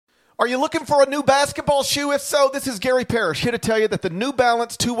Are you looking for a new basketball shoe? If so, this is Gary Parrish here to tell you that the New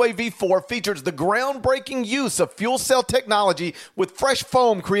Balance 2-Way V4 features the groundbreaking use of fuel cell technology with fresh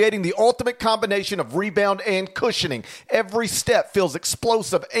foam, creating the ultimate combination of rebound and cushioning. Every step feels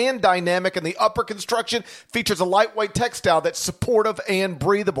explosive and dynamic, and the upper construction features a lightweight textile that's supportive and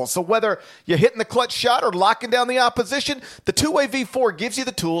breathable. So whether you're hitting the clutch shot or locking down the opposition, the 2-Way V4 gives you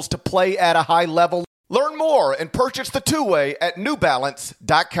the tools to play at a high level. Learn more and purchase the 2-Way at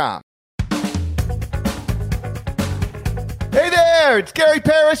newbalance.com. Hey there, it's Gary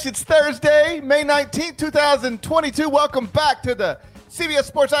Parrish. It's Thursday, May 19th, 2022. Welcome back to the CBS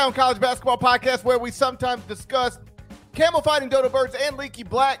Sports Eye on College Basketball Podcast, where we sometimes discuss camel fighting dodo birds and leaky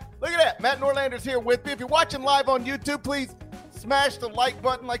black. Look at that. Matt Norlander's here with me. If you're watching live on YouTube, please smash the like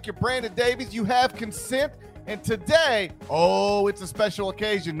button like you're Brandon Davies. You have consent. And today, it's a special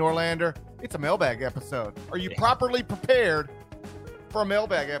occasion, Norlander. It's a mailbag episode. Are you properly prepared for a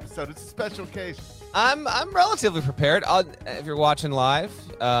mailbag episode? It's a special occasion. I'm relatively prepared. If you're watching live,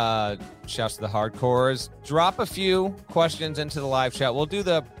 shouts to the hardcores. Drop a few questions into the live chat. We'll do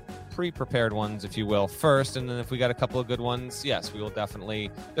the pre-prepared ones, if you will, first, and then if we got a couple of good ones, yes, we will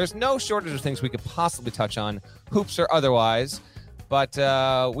definitely. There's no shortage of things we could possibly touch on, hoops or otherwise, but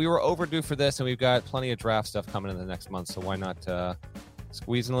we were overdue for this, and we've got plenty of draft stuff coming in the next month, so why not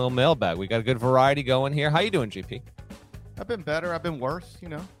squeeze in a little mailbag? We got a good variety going here. How you doing, GP? I've been better. I've been worse,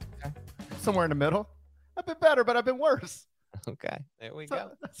 Okay. Somewhere in the middle. I've been better, but I've been worse. Okay, there we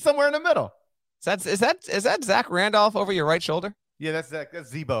go. Somewhere in the middle. Is that Zach Randolph over your right shoulder? Yeah, that's Zach.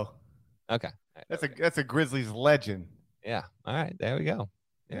 That's Zebo. Okay, that's a Grizzlies legend. Yeah. All right, there we go.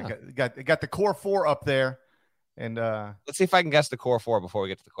 Yeah, got the core four up there, and let's see if I can guess the core four before we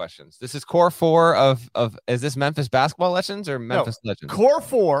get to the questions. This is core four of is this Memphis Basketball Legends or Memphis Legends? Core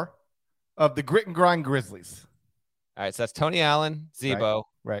four of the Grit and Grind Grizzlies. All right, so that's Tony Allen, Zebo.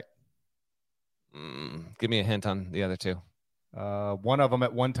 Right. Give me a hint on the other two. One of them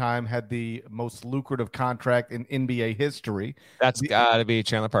at one time had the most lucrative contract in NBA history. That's got to be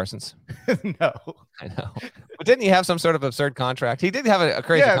Chandler Parsons. No. I know. But didn't he have some sort of absurd contract? He did have a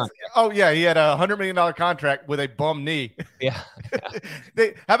crazy contract. Oh, yeah. He had a $100 million contract with a bum knee. Yeah.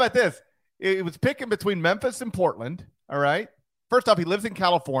 How about this? It was picking between Memphis and Portland. All right. First off, he lives in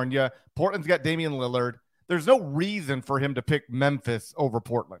California. Portland's got Damian Lillard. There's no reason for him to pick Memphis over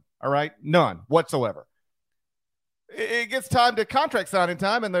Portland. All right. None whatsoever. It gets time to contract signing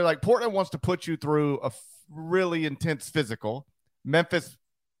time, and they're like, Portland wants to put you through a really intense physical. Memphis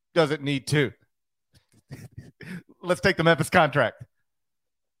doesn't need to. Let's take the Memphis contract.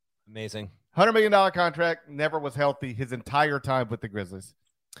 Amazing. $100 million contract, never was healthy his entire time with the Grizzlies.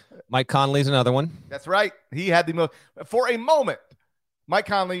 Mike Conley's another one. That's right. He had the most, for a moment, Mike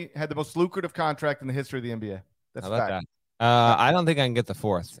Conley had the most lucrative contract in the history of the NBA. That's How about that? I don't think I can get the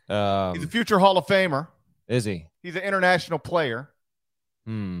fourth. He's a future Hall of Famer. Is he? He's an international player.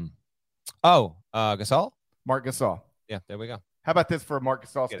 Gasol? Marc Gasol. Yeah, there we go. How about this for a Marc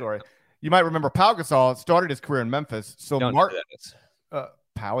Gasol story? You might remember Pau Gasol started his career in Memphis. So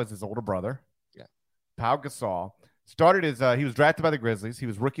Pau is his older brother. Yeah. Pau Gasol started he was drafted by the Grizzlies. He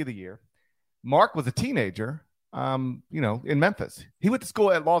was Rookie of the Year. Mark was a teenager, in Memphis. He went to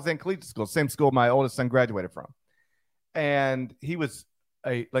school at Lausanne Collegiate School, same school my oldest son graduated from. And he was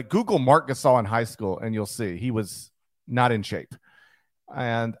Google Marc Gasol in high school, and you'll see he was not in shape.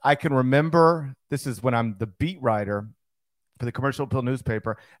 And I can remember, this is when I'm the beat writer for the Commercial Appeal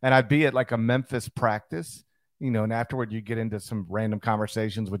newspaper, and I'd be at like a Memphis practice, and afterward you get into some random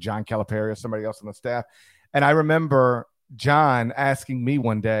conversations with John Calipari or somebody else on the staff. And I remember John asking me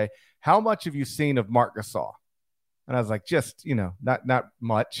one day, how much have you seen of Marc Gasol? And I was like, just, not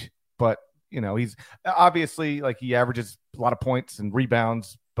much, but he's obviously he averages a lot of points and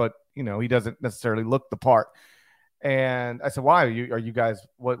rebounds, but he doesn't necessarily look the part. And I said, why are you guys,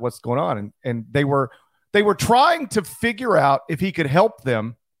 what's going on? And they were trying to figure out if he could help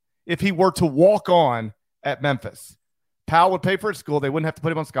them if he were to walk on at Memphis. Powell would pay for his school. They wouldn't have to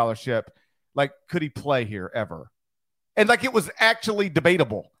put him on scholarship. Could he play here ever? And it was actually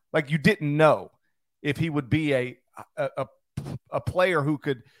debatable. You didn't know if he would be a player who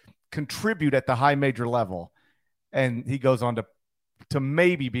could contribute at the high major level. And he goes on to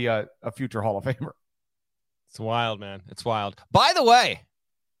maybe be a future Hall of Famer. It's wild, man. It's wild. By the way,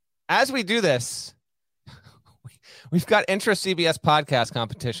 as we do this, we've got Intra CBS podcast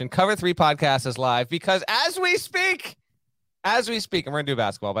competition. Cover 3 podcast is live because as we speak, and we're going to do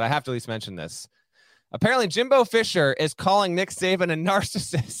basketball, but I have to at least mention this. Apparently, Jimbo Fisher is calling Nick Saban a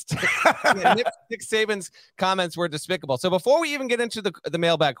narcissist. Nick Saban's comments were despicable. So before we even get into the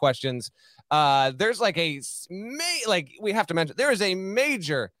mailbag questions, there's we have to mention, there is a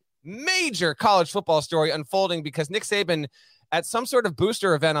major major college football story unfolding because Nick Saban at some sort of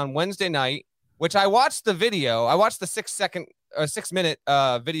booster event on Wednesday night, which I watched the video. I watched the 6-minute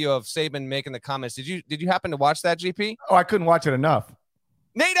video of Saban making the comments. Did you happen to watch that, GP? Oh, I couldn't watch it enough.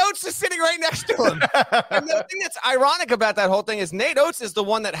 Nate Oates is sitting right next to him. And the thing that's ironic about that whole thing is Nate Oates is the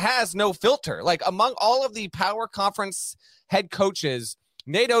one that has no filter. Like among all of the power conference head coaches,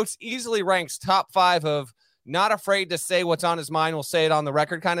 Nate Oates easily ranks top 5 of not afraid to say what's on his mind. We'll say it on the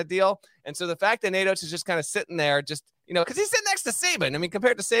record kind of deal. And so the fact that Nate Oates is just kind of sitting there, just, because he's sitting next to Saban. I mean,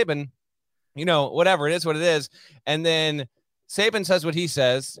 compared to Saban, whatever, it is what it is. And then Saban says what he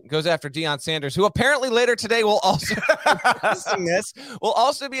says, goes after Deion Sanders, who apparently later today will also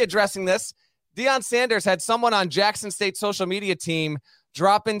be addressing this. Deion Sanders had someone on Jackson State social media team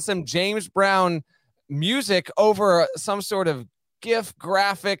drop in some James Brown music over some sort of GIF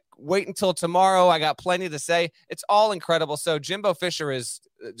graphic. Wait until tomorrow. I got plenty to say. It's all incredible. So Jimbo Fisher is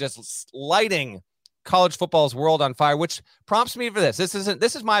just lighting college football's world on fire, which prompts me for this. This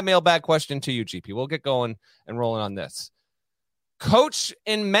is my mailbag question to you, GP. We'll get going and rolling on this. Coach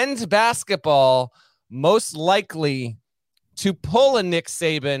in men's basketball most likely to pull a Nick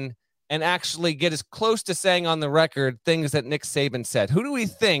Saban and actually get as close to saying on the record things that Nick Saban said. Who do we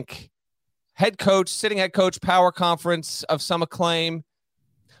think? Sitting head coach, power conference of some acclaim.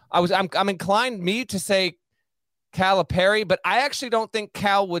 I'm inclined to say Calipari, but I actually don't think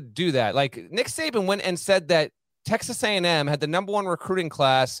Cal would do that. Like Nick Saban went and said that Texas A&M had the number 1 recruiting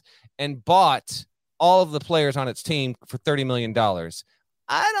class and bought all of the players on its team for $30 million.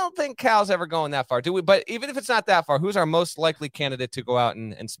 I don't think Cal's ever going that far, do we? But even if it's not that far, who's our most likely candidate to go out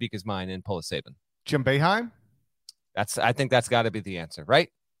and speak his mind and pull a Saban? Jim Boeheim? I think that's got to be the answer, right?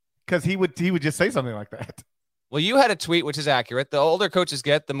 Because he would just say something like that. Well, you had a tweet, which is accurate. The older coaches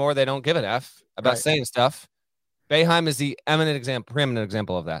get, the more they don't give an F about saying stuff. Boeheim is the preeminent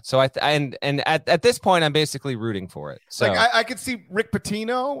example of that. So at this point, I'm basically rooting for it. So like I could see Rick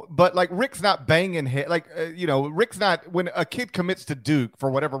Pitino, but like Rick's not banging hit. Like Rick's not, when a kid commits to Duke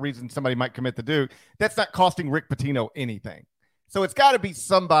for whatever reason, somebody might commit to Duke. That's not costing Rick Pitino anything. So it's got to be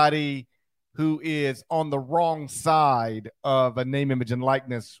somebody who is on the wrong side of a name, image, and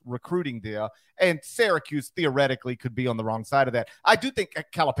likeness recruiting deal. And Syracuse theoretically could be on the wrong side of that. I do think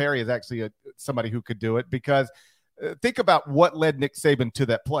Calipari is actually somebody who could do it because think about what led Nick Saban to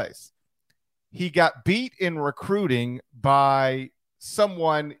that place. He got beat in recruiting by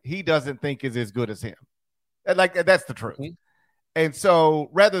someone he doesn't think is as good as him. Like, that's the truth. Mm-hmm. And so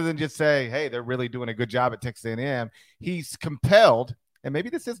rather than just say, hey, they're really doing a good job at Texas A&M, he's compelled, and maybe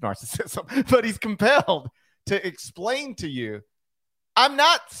this is narcissism, but he's compelled to explain to you, I'm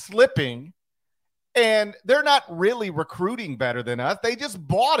not slipping, and they're not really recruiting better than us. They just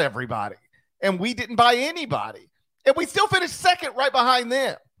bought everybody, and we didn't buy anybody. And we still finished second right behind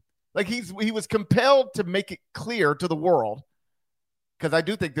them. Like he was compelled to make it clear to the world, because I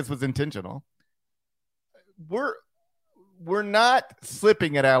do think this was intentional. We're not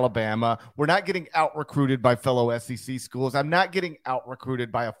slipping at Alabama. We're not getting out-recruited by fellow SEC schools. I'm not getting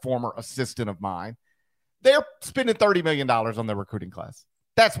out-recruited by a former assistant of mine. They're spending $30 million on their recruiting class.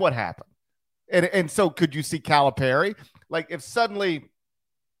 That's what happened. And so could you see Calipari? Like if suddenly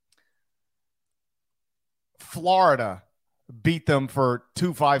Florida beat them for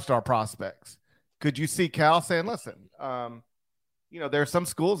 2 5-star prospects, could you see Cal saying, listen, there are some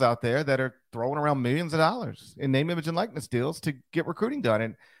schools out there that are throwing around millions of dollars in name, image, and likeness deals to get recruiting done.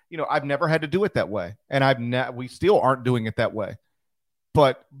 And, I've never had to do it that way. And we still aren't doing it that way.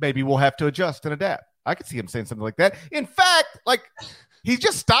 But maybe we'll have to adjust and adapt. I could see him saying something like that. In fact, like he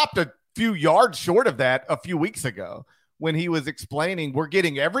just stopped a few yards short of that a few weeks ago when he was explaining we're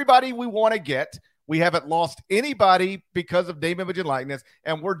getting everybody we want to get. We haven't lost anybody because of name, image, and likeness.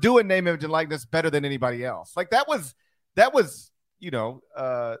 And we're doing name, image, and likeness better than anybody else. Like that was,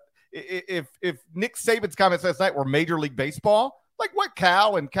 if Nick Saban's comments last night were Major League Baseball, like what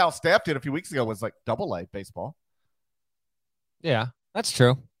Cal and Cal staff did a few weeks ago was like Double-A baseball. Yeah, that's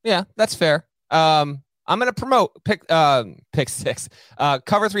true. Yeah, that's fair. I'm going to promote Pick Six,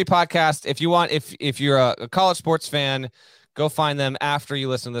 Cover 3 podcast. If you want, if you're a college sports fan, go find them after you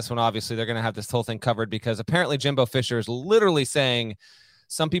listen to this one. Obviously, they're going to have this whole thing covered because apparently Jimbo Fisher is literally saying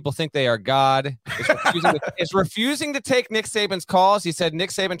some people think they are God. Is refusing to take Nick Saban's calls. He said Nick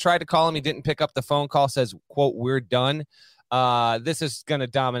Saban tried to call him. He didn't pick up the phone call, says, quote, we're done. This is going to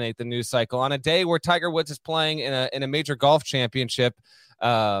dominate the news cycle on a day where Tiger Woods is playing in a major golf championship.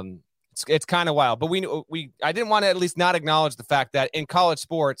 It's kind of wild, but I didn't want to at least not acknowledge the fact that in college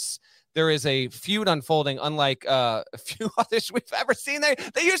sports, there is a feud unfolding unlike a few others we've ever seen.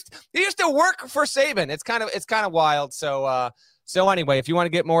 They used to work for Saban. It's kind of wild. So So anyway, if you want to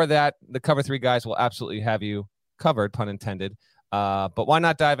get more of that, the Cover 3 guys will absolutely have you covered, pun intended. But why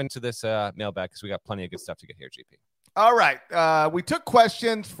not dive into this mailbag, because we got plenty of good stuff to get here, GP. All right. We took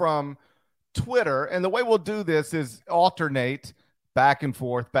questions from Twitter, and the way we'll do this is alternate back and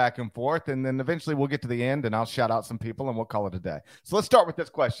forth, and then eventually we'll get to the end, and I'll shout out some people, and we'll call it a day. So let's start with this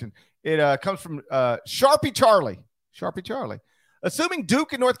question. It comes from Sharpie Charlie. Assuming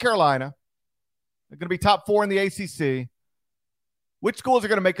Duke and North Carolina are going to be top 4 in the ACC, which schools are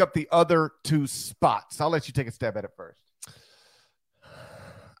going to make up the other 2 spots? I'll let you take a stab at it first.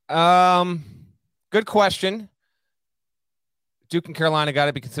 Good question. Duke and Carolina got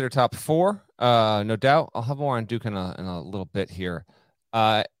to be considered top 4, no doubt. I'll have more on Duke in a little bit here.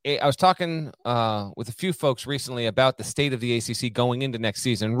 I was talking with a few folks recently about the state of the ACC going into next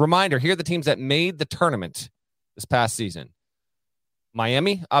season. Reminder, here are the teams that made the tournament this past season.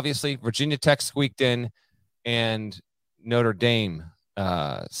 Miami, obviously, Virginia Tech squeaked in, and Notre Dame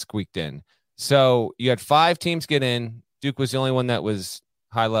squeaked in. So you had 5 teams get in. Duke was the only one that was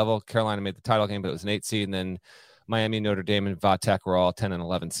high level. Carolina made the title game, but it was an 8 seed, and then Miami, Notre Dame, and Vatech were all 10 and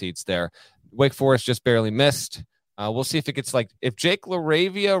 11 seeds there. Wake Forest just barely missed. We'll see if it gets if Jake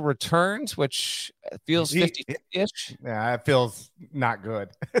LaRavia returns, which feels 50-ish. Yeah, it feels not good.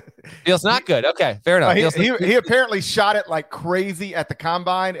 Feels not good. Okay, fair enough. He apparently shot it like crazy at the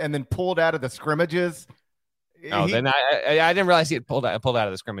combine and then pulled out of the scrimmages. Then I didn't realize he had pulled out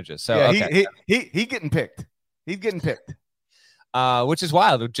of the scrimmages. So yeah, okay. he getting picked. He's getting picked. Which is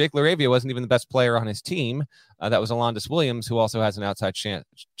wild. Jake LaRavia wasn't even the best player on his team. That was Alondas Williams, who also has an outside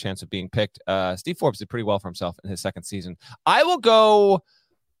chance of being picked. Steve Forbes did pretty well for himself in his second season. I will go,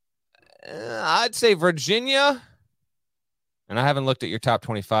 I'd say Virginia. And I haven't looked at your top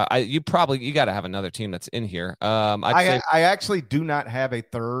 25. You got to have another team that's in here. I actually do not have a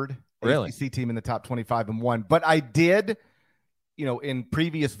third ACC team in the top 25 and 1, but I did, in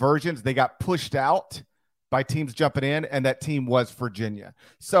previous versions, they got pushed out by teams jumping in, and that team was Virginia.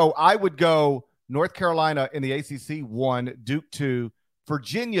 So I would go North Carolina in the ACC 1, Duke 2,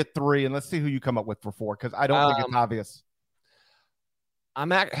 Virginia 3, and let's see who you come up with for 4, because I don't think it's obvious.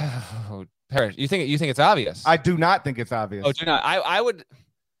 Parrish, you think it's obvious? I do not think it's obvious. Oh, do not. I would.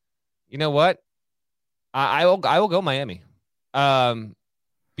 You know what? I will go Miami,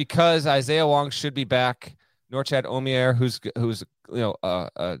 because Isaiah Wong should be back. Norchad Omier, who's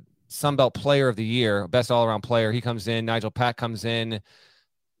a Sunbelt Player of the Year, best all-around player. He comes in. Nigel Pack comes in.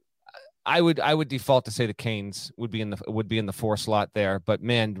 I would default to say the Canes would be in the 4 slot there. But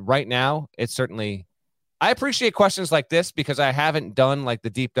man, right now it's certainly. I appreciate questions like this because I haven't done the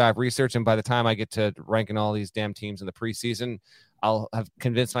deep dive research, and by the time I get to ranking all these damn teams in the preseason, I'll have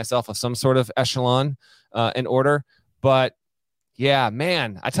convinced myself of some sort of echelon in order. But yeah,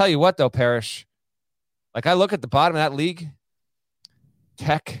 man, I tell you what though, Parrish. I look at the bottom of that league: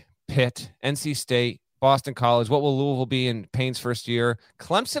 Tech, Pitt, NC State, Boston College. What will Louisville be in Payne's first year?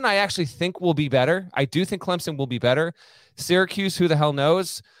 Clemson, I actually think will be better. I do think Clemson will be better. Syracuse, who the hell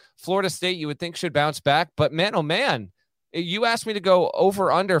knows? Florida State, you would think should bounce back. But man, oh man, you asked me to go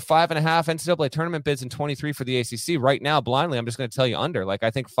over under 5.5 NCAA tournament bids in 23 for the ACC. Right now, blindly, I'm just going to tell you under.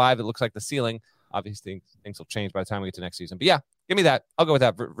 I think 5, it looks like the ceiling. Obviously, things will change by the time we get to next season. But yeah, give me that. I'll go with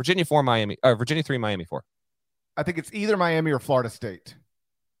that. Virginia 4, Miami. Virginia 3, Miami 4. I think it's either Miami or Florida State.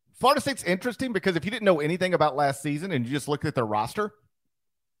 Florida State's interesting because if you didn't know anything about last season and you just looked at their roster,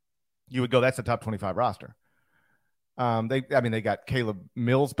 you would go, that's a top 25 roster. They got Caleb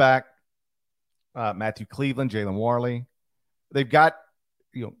Mills back, Matthew Cleveland, Jalen Warley. They've got,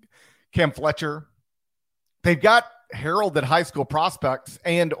 Cam Fletcher. They've got heralded high school prospects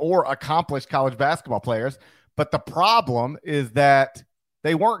and or accomplished college basketball players. But the problem is that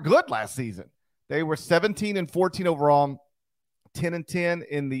they weren't good last season. They were 17 and 14 overall, 10 and 10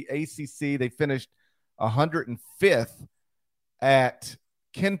 in the ACC. They finished 105th at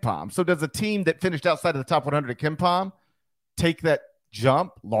KenPom. So does a team that finished outside of the top 100 at KenPom take that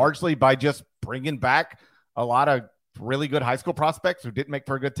jump largely by just bringing back a lot of really good high school prospects who didn't make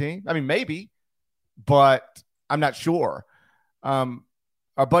for a good team? I mean, maybe, but I'm not sure.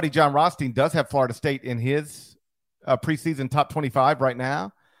 Our buddy John Rothstein does have Florida State in his preseason top 25 right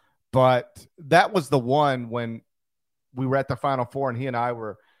now, but that was the one when we were at the Final Four and he and I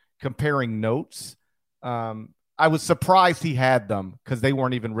were comparing notes. I was surprised he had them because they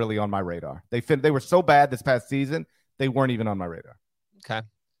weren't even really on my radar. They were so bad this past season, they weren't even on my radar. Okay.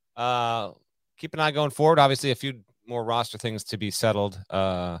 Keep an eye going forward. Obviously, a few more roster things to be settled,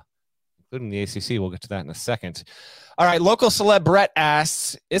 including the ACC. We'll get to that in a second. All right, local celeb Brett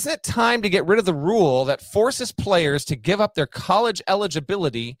asks, isn't it time to get rid of the rule that forces players to give up their college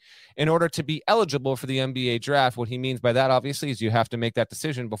eligibility in order to be eligible for the NBA draft? What he means by that, obviously, is you have to make that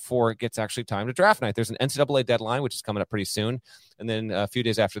decision before it gets actually time to draft night. There's an NCAA deadline, which is coming up pretty soon. And then a few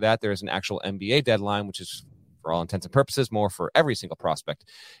days after that, there is an actual NBA deadline, which is, for all intents and purposes, more for every single prospect,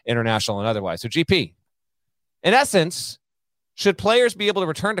 international and otherwise. So, GP, in essence, should players be able to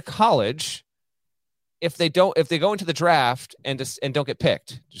return to college if they go into the draft and don't get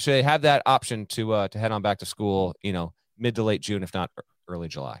picked? Should they have that option to head on back to school, mid to late June, if not early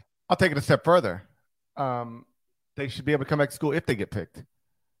July? I'll take it a step further. They should be able to come back to school if they get picked.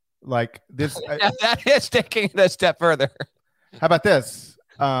 Like this. That is taking it a step further. How about this?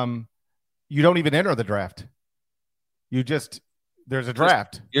 You don't even enter the draft. There's a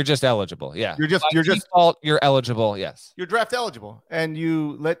draft. You're just eligible. Yeah. You're just default, you're eligible. Yes. You're draft eligible, and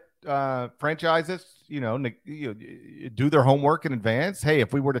you let franchises, do their homework in advance. Hey,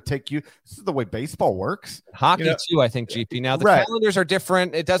 if we were to take you, this is the way baseball works. Hockey too, I think, GP. Now the calendars are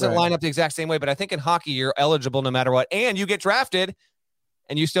different. It doesn't line up the exact same way, but I think in hockey you're eligible no matter what, and you get drafted,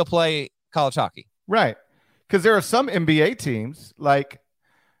 and you still play college hockey. Right, because there are some NBA teams like,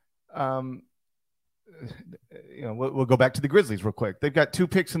 we'll go back to the Grizzlies real quick. They've got 2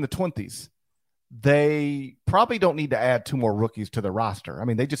 picks in the 20s. They probably don't need to add 2 more rookies to their roster. I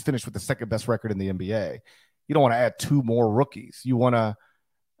mean, they just finished with the second best record in the NBA. You don't want to add 2 more rookies. You want to,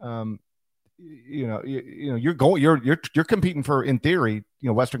 you're competing for, in theory,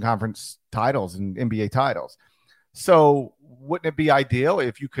 Western Conference titles and NBA titles. So wouldn't it be ideal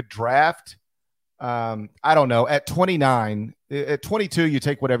if you could draft, I don't know, at 29, at 22, you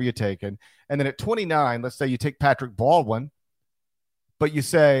take whatever you're taking. And then at 29, let's say you take Patrick Baldwin, but you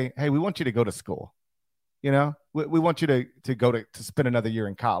say, hey, we want you to go to school. We want you to go to spend another year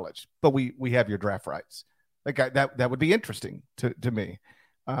in college, but we have your draft rights. Like that would be interesting to me.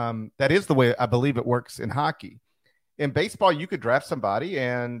 That is the way I believe it works in hockey. In baseball, you could draft somebody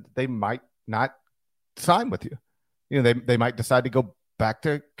and they might not sign with you. They might decide to go back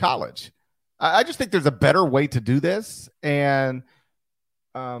to college. I just think there's a better way to do this. And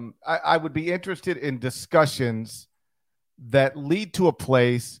I would be interested in discussions that lead to a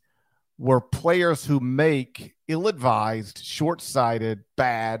place where players who make ill-advised, short-sighted,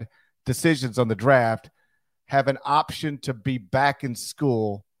 bad decisions on the draft have an option to be back in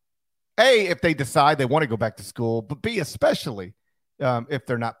school. A, if they decide they want to go back to school, but B, especially if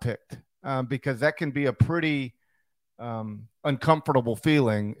they're not picked, because that can be a pretty uncomfortable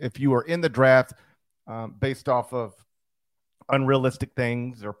feeling if you are in the draft based off of unrealistic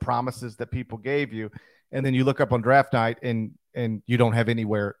things or promises that people gave you. And then you look up on draft night and you don't have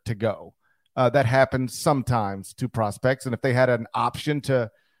anywhere to go. That happens sometimes to prospects. And if they had an option to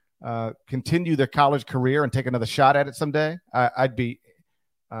continue their college career and take another shot at it someday, I'd be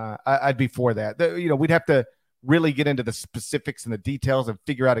for that. We'd have to really get into the specifics and the details and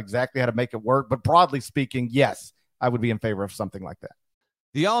figure out exactly how to make it work. But broadly speaking, yes, I would be in favor of something like that.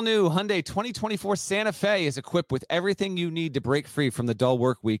 The all-new Hyundai 2024 Santa Fe is equipped with everything you need to break free from the dull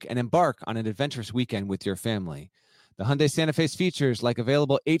work week and embark on an adventurous weekend with your family. The Hyundai Santa Fe's features like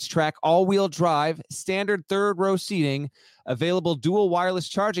available H-Track all-wheel drive, standard third-row seating, available dual wireless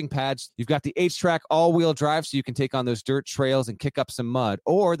charging pads. You've got the H-Track all-wheel drive so you can take on those dirt trails and kick up some mud.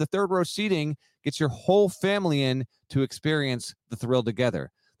 Or the third-row seating gets your whole family in to experience the thrill together.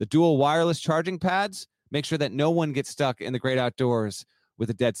 The dual wireless charging pads make sure that no one gets stuck in the great outdoors with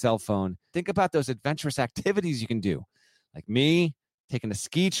a dead cell phone. Think about those adventurous activities you can do. Like me, taking a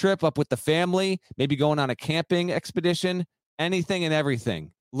ski trip up with the family, maybe going on a camping expedition, anything and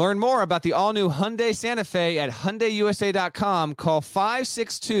everything. Learn more about the all-new Hyundai Santa Fe at HyundaiUSA.com. Call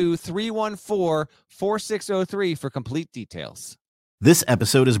 562-314-4603 for complete details. This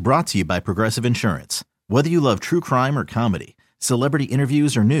episode is brought to you by Progressive Insurance. Whether you love true crime or comedy, celebrity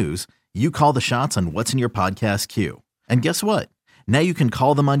interviews or news, you call the shots on what's in your podcast queue. And guess what? Now you can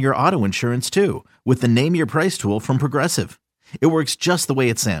call them on your auto insurance too with the Name Your Price tool from Progressive. It works just the way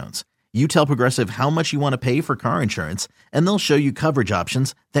it sounds. You tell Progressive how much you want to pay for car insurance, and they'll show you coverage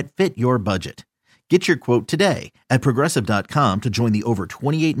options that fit your budget. Get your quote today at Progressive.com to join the over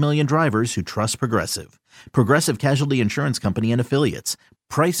 28 million drivers who trust Progressive. Progressive Casualty Insurance Company and Affiliates.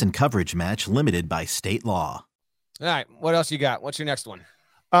 Price and coverage match limited by state law. All right, what else you got? What's your next one?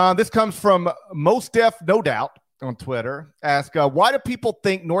 This comes from Most Def No Doubt on Twitter. Ask, why do people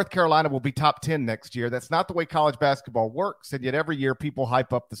think North Carolina will be top 10 next year? That's not the way college basketball works, and yet every year people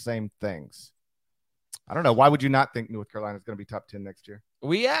hype up the same things. I don't know. Why would you not think North Carolina is going to be top 10 next year?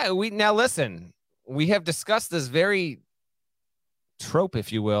 Now listen, we have discussed this very trope,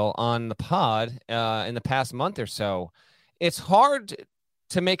 if you will, on the pod in the past month or so. It's hard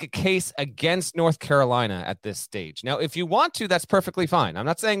to make a case against North Carolina at this stage. Now, if you want to, that's perfectly fine. I'm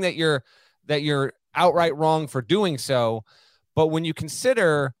not saying that you're outright wrong for doing so, but when you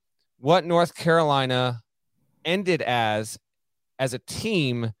consider what North Carolina ended as a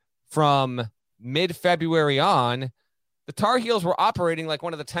team from mid-February on, the Tar Heels were operating like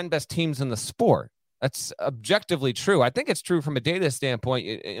one of the 10 best teams in the sport. That's objectively true. I think it's true from a data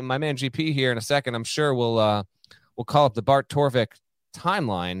standpoint. My man GP here in a second, I'm sure we'll call up the Bart Torvik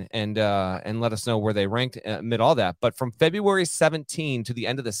timeline and let us know where they ranked amid all that. But from February 17 to the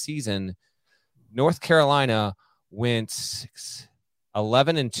end of the season, North Carolina went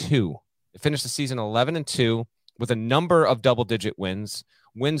 11-2. They finished the season 11-2 with a number of double-digit wins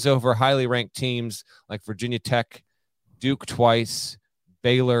over highly ranked teams like Virginia Tech, Duke twice,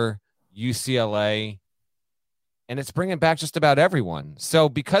 Baylor, UCLA, and it's bringing back just about everyone. So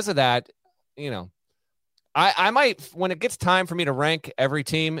because of that, I might, when it gets time for me to rank every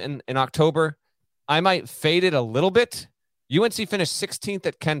team in October, I might fade it a little bit. UNC finished 16th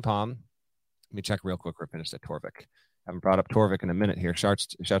at KenPom. Let me check real quick where it finished at Torvik. Haven't brought up Torvik in a minute here. Shouts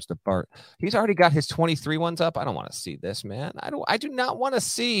to Bart. He's already got his 23 ones up. I don't want to see this, man. I do not want to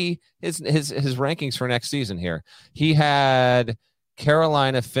see his rankings for next season here. He had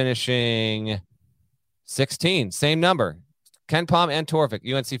Carolina finishing 16, same number. KenPom and Torvik.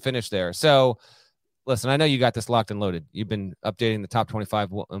 UNC finished there. So listen, I know you got this locked and loaded. You've been updating the top 25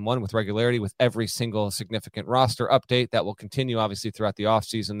 and one with regularity with every single significant roster update. That will continue obviously throughout the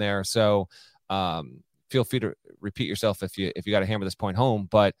offseason there. So feel free to repeat yourself if you got to hammer this point home,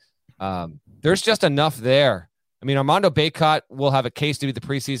 but there's just enough there. I mean, Armando Bacot will have a case to be the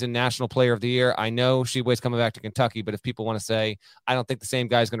preseason National Player of the Year. I know Tshiebwe's coming back to Kentucky, but if people want to say, I don't think the same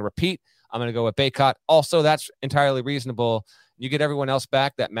guy is going to repeat, I'm going to go with Bacot. Also, that's entirely reasonable. You get everyone else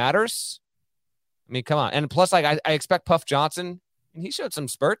back that matters. I mean, come on. And plus, like I expect Puff Johnson, and he showed some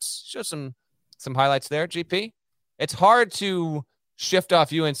spurts, showed some highlights there, GP. It's hard to shift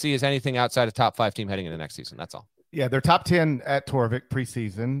off UNC as anything outside a top 5 team heading into next season. That's all. Yeah, they're top 10 at Torvik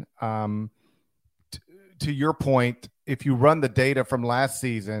preseason. To your point, if you run the data from last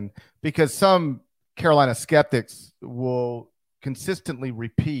season, because some Carolina skeptics will consistently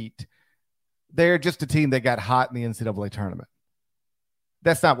repeat, they're just a team that got hot in the NCAA tournament.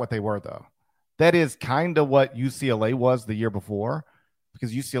 That's not what they were, though. That is kind of what UCLA was the year before,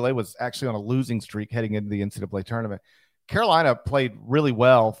 because UCLA was actually on a losing streak heading into the NCAA tournament. Carolina played really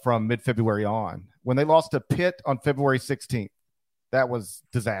well from mid-February on. When they lost to Pitt on February 16th, that was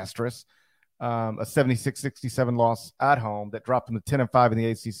disastrous. A 76-67 loss at home that dropped them to 10-5 in the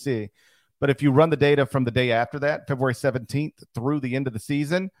ACC. But if you run the data from the day after that, February 17th through the end of the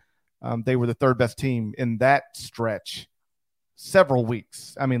season, they were the third best team in that stretch several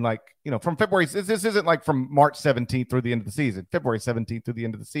weeks. I mean, from February, this isn't like from March 17th through the end of the season, February 17th through the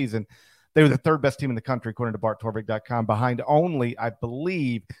end of the season. They were the third best team in the country, according to BartTorvik.com, behind only, I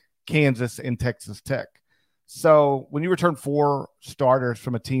believe, Kansas and Texas Tech. So when you return 4 starters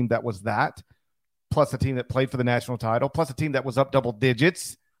from a team that was that, plus a team that played for the national title, plus a team that was up double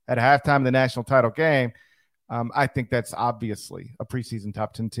digits at halftime of the national title game, I think that's obviously a preseason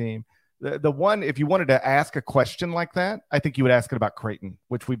top 10 team. The one, if you wanted to ask a question like that, I think you would ask it about Creighton,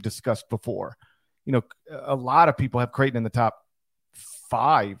 which we've discussed before. A lot of people have Creighton in the top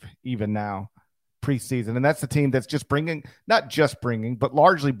 5 even now preseason, and that's the team that's just but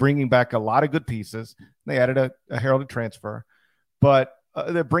largely bringing back a lot of good pieces. They added a heralded transfer, but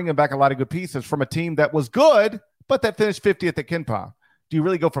they're bringing back a lot of good pieces from a team that was good, but that finished 50th at KenPom. Do you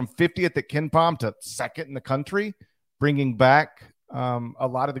really go from 50th at KenPom to second in the country, bringing back a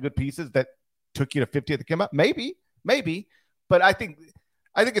lot of the good pieces that took you to 50th at KenPom? Maybe, but I think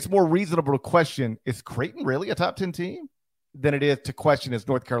it's more reasonable to question, is Creighton really a top 10 team, than it is to question, is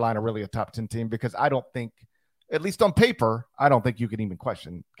North Carolina really a top 10 team? Because I don't think, at least on paper, I don't think you can even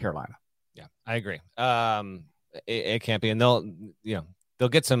question Carolina. Yeah, I agree. It can't be, and they'll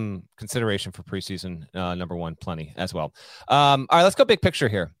get some consideration for preseason number 1 plenty as well. All right, let's go big picture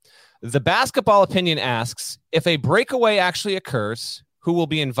here. The Basketball Opinion asks, if a breakaway actually occurs, who will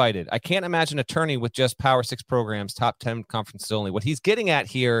be invited? I can't imagine a tourney with just Power 6 programs, top 10 conferences only. What he's getting at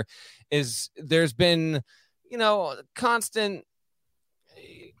here is there's been, constant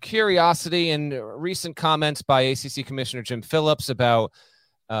curiosity and recent comments by ACC Commissioner Jim Phillips about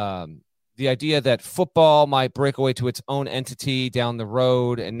the idea that football might break away to its own entity down the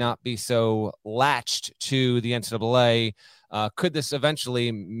road and not be so latched to the NCAA. Could this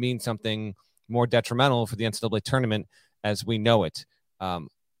eventually mean something more detrimental for the NCAA tournament as we know it?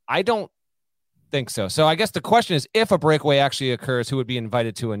 I don't think so. So I guess the question is, if a breakaway actually occurs, who would be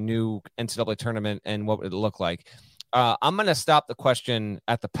invited to a new NCAA tournament and what would it look like? I'm going to stop the question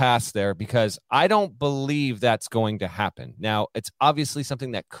at the pass there because I don't believe that's going to happen. Now, it's obviously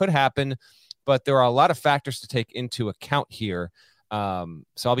something that could happen, but there are a lot of factors to take into account here. So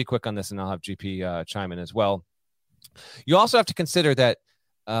I'll be quick on this and I'll have GP chime in as well. You also have to consider that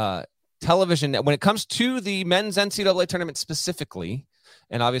television, when it comes to the men's NCAA tournament specifically,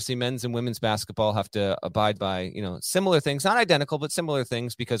 and obviously men's and women's basketball have to abide by, similar things, not identical, but similar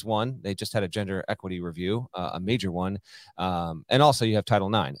things, because one, they just had a gender equity review, a major one. And also you have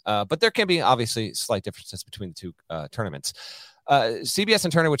Title IX. But there can be obviously slight differences between the two tournaments. CBS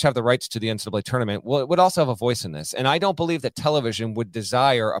and Turner, which have the rights to the NCAA tournament, would also have a voice in this. And I don't believe that television would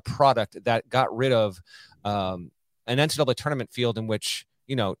desire a product that got rid of an NCAA tournament field in which,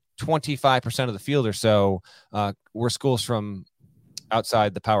 25% of the field or so were schools from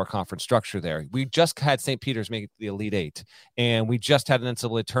outside the power conference structure there. We just had St. Peter's make the Elite Eight, and we just had an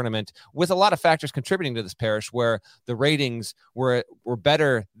NCAA tournament with a lot of factors contributing to this, Parrish, where the ratings were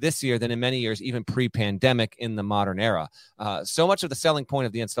better this year than in many years, even pre-pandemic in the modern era. So much of the selling point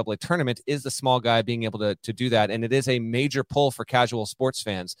of the NCAA tournament is the small guy being able to do that, and it is a major pull for casual sports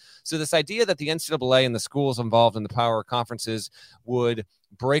fans. So this idea that the NCAA and the schools involved in the power conferences would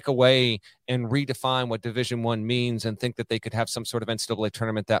break away and redefine what Division I means and think that they could have some sort of NCAA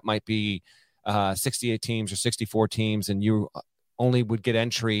tournament that might be 68 teams or 64 teams, and you only would get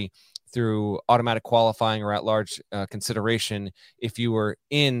entry through automatic qualifying or at-large consideration if you were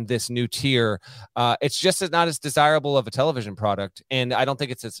in this new tier. It's just not as desirable of a television product, and I don't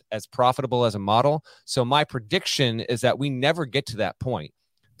think it's as profitable as a model. So my prediction is that we never get to that point.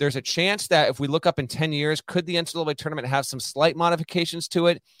 There's a chance that if we look up in 10 years, could the NCAA tournament have some slight modifications to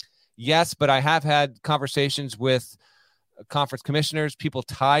it? Yes, but I have had conversations with conference commissioners, people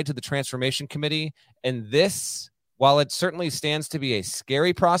tied to the transformation committee. And this, while it certainly stands to be a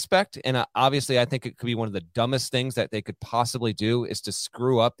scary prospect, and obviously I think it could be one of the dumbest things that they could possibly do, is to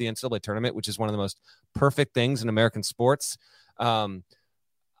screw up the NCAA tournament, which is one of the most perfect things in American sports.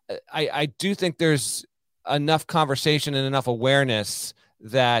 I do think there's enough conversation and enough awareness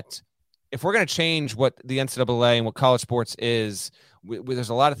that if we're going to change what the NCAA and what college sports is, there's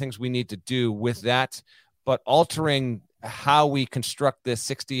a lot of things we need to do with that, but altering how we construct this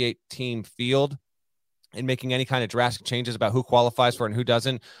 68-team field and making any kind of drastic changes about who qualifies for it and who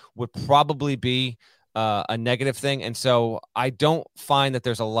doesn't would probably be a negative thing. And so I don't find that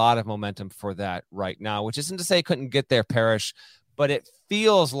there's a lot of momentum for that right now, which isn't to say it couldn't get there, Parrish, but it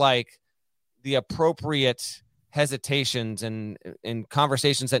feels like the appropriate hesitations and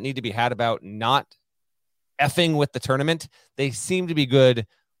conversations that need to be had about not effing with the tournament, they seem to be good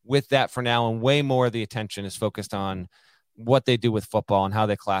with that for now, and way more of the attention is focused on what they do with football and how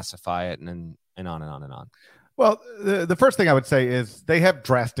they classify it, and on and on and on. Well, the first thing I would say is they have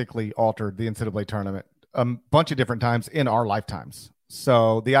drastically altered the NCAA tournament a bunch of different times in our lifetimes.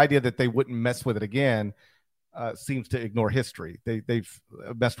 So the idea that they wouldn't mess with it again seems to ignore history. They've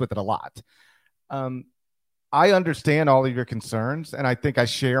messed with it a lot. I understand all of your concerns, and I think I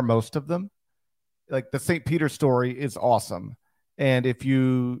share most of them. Like the St. Peter story is awesome. And if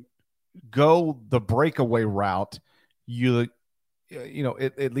you go the breakaway route,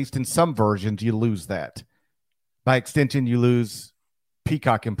 at least in some versions, you lose that. By extension, you lose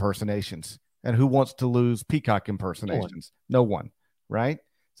peacock impersonations. And who wants to lose peacock impersonations? No one, right?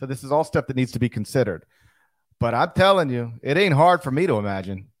 So this is all stuff that needs to be considered. But I'm telling you, it ain't hard for me to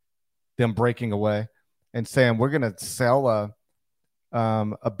imagine them breaking away and saying, we're going to sell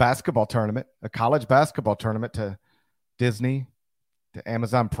a basketball tournament, a college basketball tournament, to Disney, to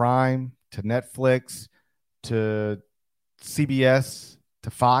Amazon Prime, to Netflix, to CBS, to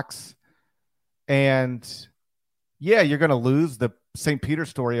Fox. And yeah, you're going to lose the St. Peter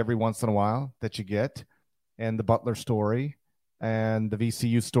story every once in a while that you get, and the Butler story, and the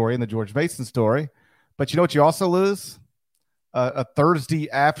VCU story, and the George Mason story. But you know what you also lose? A Thursday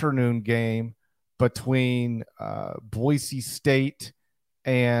afternoon game between Boise State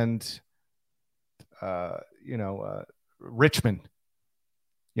and Richmond.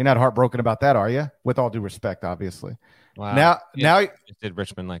 You're not heartbroken about that, are you? With all due respect, obviously. Wow. Now it did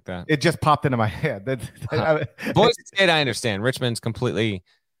Richmond like that. It just popped into my head. Boise State, I understand. Richmond's completely.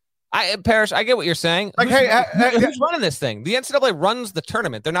 Parrish, I get what you're saying. Like, who's running this thing? The NCAA runs the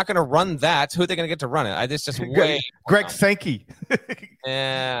tournament. They're not going to run that. Who are they going to get to run it? It's just way. Greg Sankey.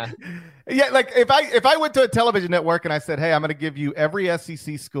 Yeah. Yeah. Like if I went to a television network and I said, hey, I'm going to give you every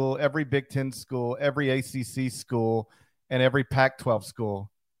SEC school, every Big Ten school, every ACC school, and every Pac-12 school,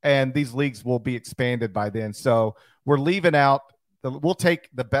 and these leagues will be expanded by then. So we're leaving out we'll take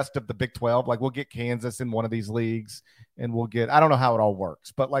the best of the Big 12. Like we'll get Kansas in one of these leagues, and we'll get, I don't know how it all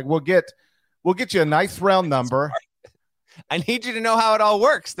works, but like we'll get you a nice round number. I need you to know how it all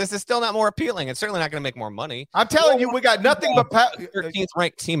works. This is still not more appealing. It's certainly not going to make more money. I'm telling you, we got nothing but 13th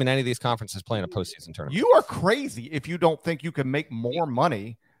ranked team in any of these conferences playing a postseason tournament. You are crazy if you don't think you can make more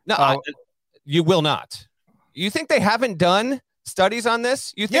money. No, you will not. You think they haven't done studies on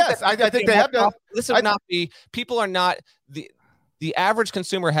this? You think? Yes, I think they have done. This would not be. People are not the average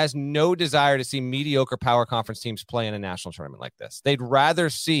consumer has no desire to see mediocre power conference teams play in a national tournament like this. They'd rather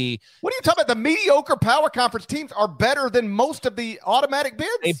see. What are you talking about? The mediocre power conference teams are better than most of the automatic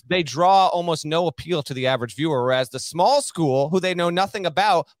bids. They draw almost no appeal to the average viewer, whereas the small school, who they know nothing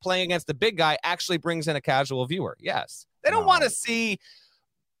about, playing against the big guy, actually brings in a casual viewer. Yes, they don't want to see.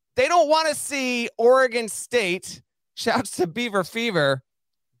 They don't want to see Oregon State. Shouts to Beaver Fever.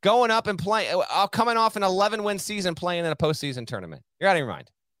 Going up and playing, coming off an 11-win season, playing in a postseason tournament. You're out of your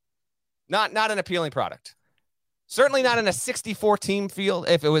mind. Not an appealing product. Certainly not in a 64-team field.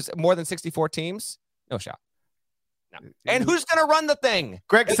 If it was more than 64 teams, no shot. No. And who's going to run the thing?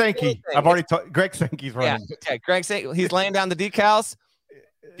 Greg Sankey. I've already told Greg Sankey's running. Yeah, Greg Sankey. He's laying down the decals.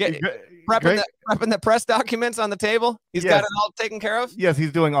 Prepping the press documents on the table. He's got it all taken care of. Yes,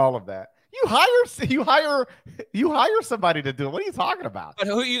 he's doing all of that. You hire somebody to do it. What are you talking about? But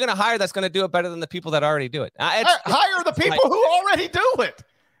who are you going to hire that's going to do it better than the people that already do it? Hire the people who already do it.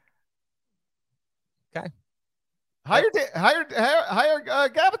 Okay. Hire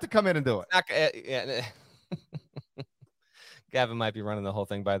Gavin to come in and do it. Gavin might be running the whole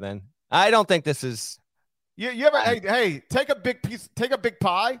thing by then. I don't think this is. You ever? Hey, take a big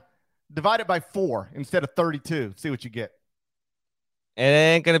pie, divide it by 4 instead of 32. See what you get. It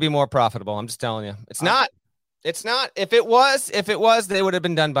ain't going to be more profitable. I'm just telling you. It's not. It's not. If it was, they would have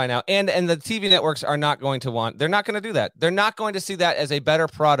been done by now. And the TV networks are not going to want. They're not going to do that. They're not going to see that as a better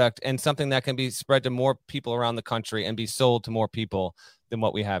product and something that can be spread to more people around the country and be sold to more people than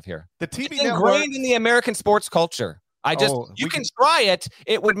what we have here. The TV it's ingrained in the American sports culture. You can try it.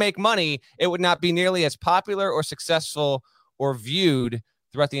 It would make money. It would not be nearly as popular or successful or viewed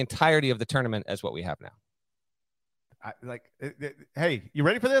throughout the entirety of the tournament as what we have now. Hey, you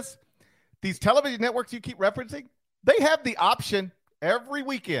ready for this? These television networks you keep referencing, they have the option every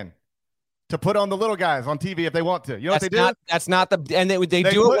weekend to put on the little guys on TV if they want to. You know what they do? That's not and they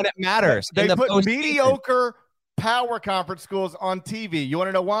do it when it matters. They put mediocre power conference schools on TV. You want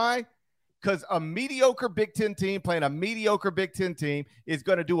to know why? Because a mediocre Big Ten team playing a mediocre Big Ten team is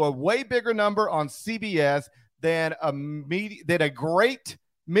going to do a way bigger number on CBS than a great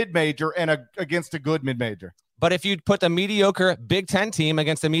mid-major and against a good mid-major. But if you put the mediocre Big Ten team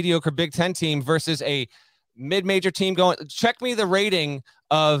against a mediocre Big Ten team versus a mid-major team check me the rating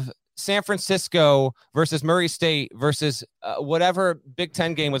of San Francisco versus Murray State versus whatever Big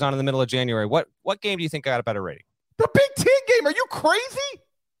Ten game was on in the middle of January. What game do you think got a better rating? The Big Ten game. Are you crazy?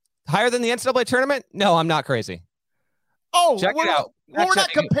 Higher than the NCAA tournament? No, I'm not crazy. Oh, check it out. We're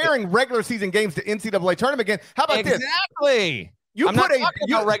not comparing regular season games to NCAA tournament games. How about this? Exactly. I'm not talking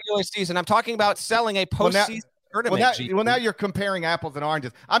about regular season. I'm talking about selling a postseason tournament. Well, now you're comparing apples and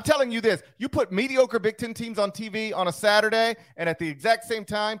oranges. I'm telling you this. You put mediocre Big Ten teams on TV on a Saturday, and at the exact same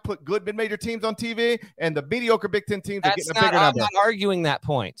time, put good mid-major teams on TV, and the mediocre Big Ten teams are getting a bigger number. I'm not arguing that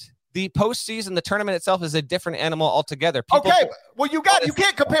point. The postseason, the tournament itself is a different animal altogether. Well, you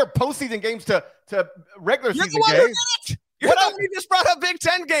can't compare postseason games to regular season games. You're the one who just brought up Big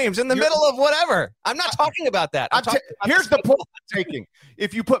Ten games in the middle of whatever. I'm not talking about that. Here's the point I'm taking.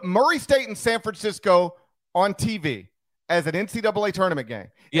 If you put Murray State and San Francisco on TV as an NCAA tournament game,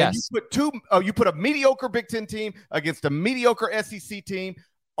 yes, and you put a mediocre Big Ten team against a mediocre SEC team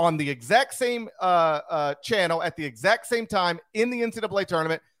on the exact same channel at the exact same time in the NCAA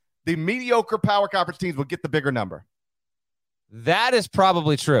tournament, the mediocre power conference teams will get the bigger number. That is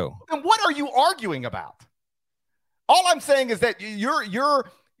probably true. And what are you arguing about? All I'm saying is that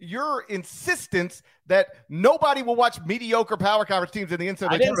your insistence that nobody will watch mediocre power conference teams in the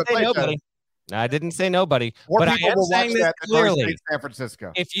NCAA tournament. I didn't say nobody. But I am saying this clearly. San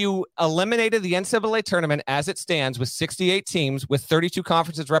Francisco. If you eliminated the NCAA tournament as it stands with 68 teams with 32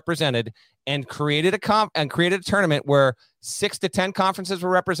 conferences represented and created a tournament where 6 to 10 conferences were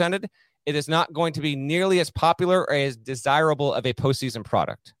represented, it is not going to be nearly as popular or as desirable of a postseason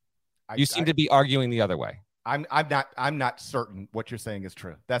product. You seem to be arguing the other way. I'm not certain what you're saying is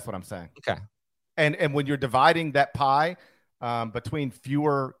true. That's what I'm saying. Okay. And when you're dividing that pie between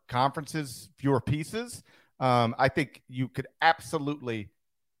fewer conferences, fewer pieces, I think you could absolutely.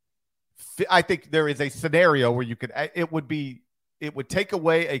 I think there is a scenario where you could. It would take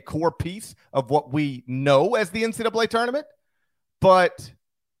away a core piece of what we know as the NCAA tournament, but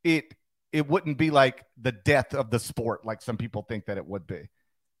it wouldn't be like the death of the sport like some people think that it would be.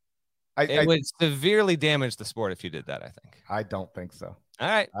 It would severely damage the sport if you did that, I think. I don't think so. All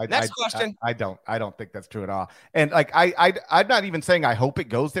right. Next question. I don't think that's true at all. And like I'm not even saying I hope it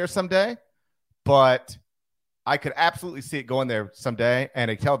goes there someday, but I could absolutely see it going there someday and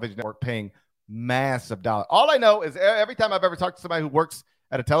a television network paying massive dollars. All I know is every time I've ever talked to somebody who works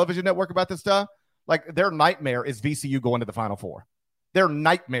at a television network about this stuff, like their nightmare is VCU going to the Final Four. Their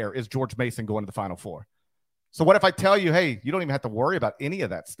nightmare is George Mason going to the Final Four. So what if I tell you, hey, you don't even have to worry about any of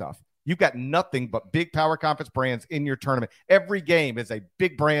that stuff. You've got nothing but big power conference brands in your tournament. Every game is a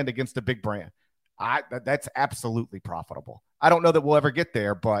big brand against a big brand. That's absolutely profitable. I don't know that we'll ever get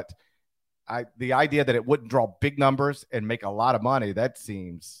there, but the idea that it wouldn't draw big numbers and make a lot of money, that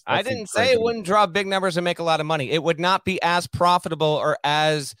seems I didn't say it wouldn't draw big numbers and make a lot of money. It would not be as profitable or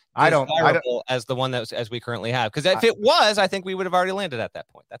as desirable as the one that as we currently have. Because if it was, I think we would have already landed at that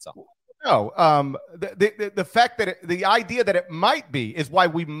point. That's all. No, the fact that the idea that it might be is why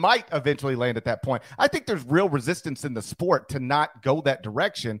we might eventually land at that point. I think there's real resistance in the sport to not go that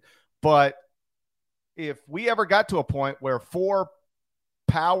direction. But if we ever got to a point where 4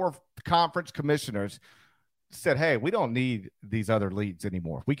 power conference commissioners said, hey, we don't need these other leagues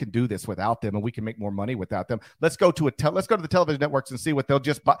anymore. We can do this without them and we can make more money without them. Let's go to the television networks and see what they'll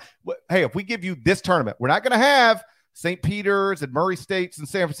just buy. Hey, if we give you this tournament, we're not going to have St. Peter's and Murray States and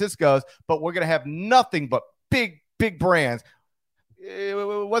San Francisco's, but we're going to have nothing but big brands.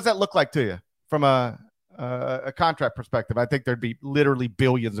 What does that look like to you from a contract perspective? I think there'd be literally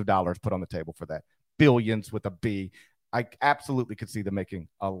billions of dollars put on the table for that. Billions with a B. I absolutely could see them making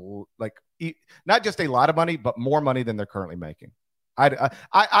not just a lot of money, but more money than they're currently making.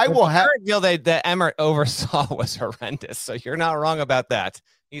 I will have the deal that Emmert oversaw was horrendous. So you're not wrong about that.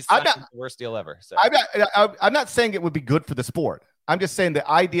 He's the worst deal ever. So. I'm not saying it would be good for the sport. I'm just saying the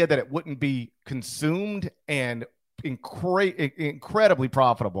idea that it wouldn't be consumed and incredibly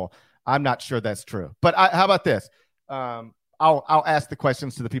profitable. I'm not sure that's true. But how about this? I'll ask the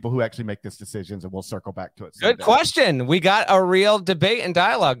questions to the people who actually make these decisions, and we'll circle back to it. Good question. We got a real debate and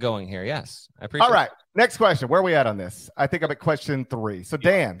dialogue going here. Yes, I appreciate it. All right. Next question. Where are we at on this? I think I'm at question 3. So,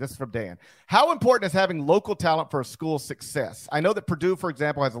 Dan, this is from Dan. How important is having local talent for a school's success? I know that Purdue, for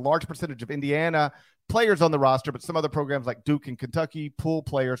example, has a large percentage of Indiana players on the roster, but some other programs like Duke and Kentucky pull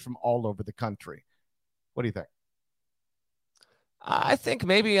players from all over the country. What do you think? I think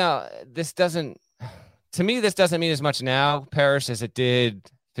maybe this doesn't mean as much now, Parrish, as it did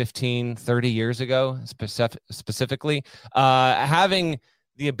 15, 30 years ago, specifically. Having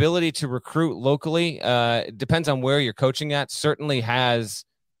the ability to recruit locally, depends on where you're coaching at, certainly has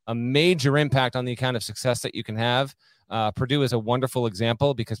a major impact on the kind of success that you can have. Purdue is a wonderful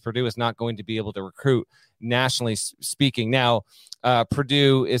example because Purdue is not going to be able to recruit nationally speaking. Now,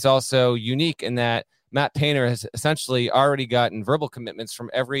 Purdue is also unique in that Matt Painter has essentially already gotten verbal commitments from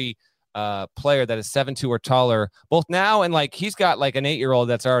every player that is 7'2" or taller, both now and he's got an 8-year-old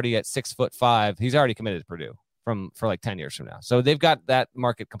that's already at 6'5". He's already committed to Purdue for 10 years from now. So they've got that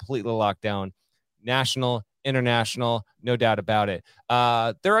market completely locked down. National, international, no doubt about it.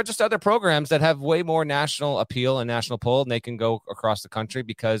 There are just other programs that have way more national appeal and national pull, and they can go across the country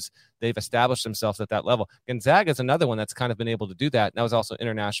because they've established themselves at that level. Gonzaga is another one that's kind of been able to do that. That was also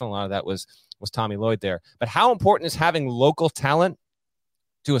international. A lot of that was Tommy Lloyd there. But how important is having local talent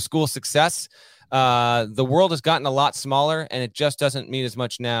to a school's success? The world has gotten a lot smaller, and it just doesn't mean as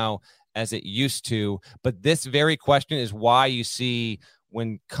much now as it used to. But this very question is why you see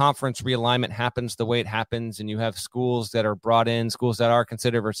when conference realignment happens the way it happens, and you have schools that are brought in, schools that are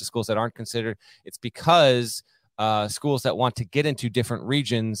considered versus schools that aren't considered. It's because schools that want to get into different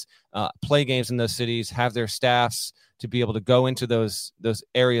regions, play games in those cities, have their staffs to be able to go into those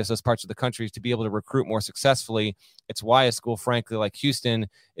areas, those parts of the country, to be able to recruit more successfully. It's why a school, frankly, like Houston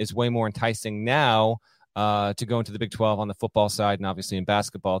is way more enticing now to go into the Big 12 on the football side and obviously in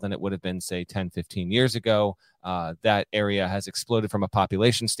basketball than it would have been, say, 10, 15 years ago. That area has exploded from a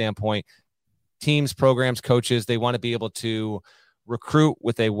population standpoint. Teams, programs, coaches, they want to be able to recruit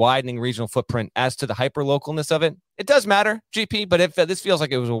with a widening regional footprint. As to the hyper-localness of it, it does matter, GP, but if this feels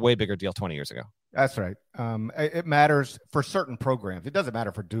like it was a way bigger deal 20 years ago. That's right. It matters for certain programs. It doesn't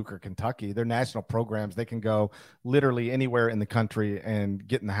matter for Duke or Kentucky. They're national programs. They can go literally anywhere in the country and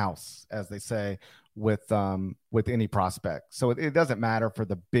get in the house, as they say, with any prospect. So it doesn't matter for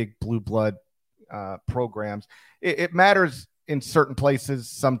the big blue blood programs. It matters in certain places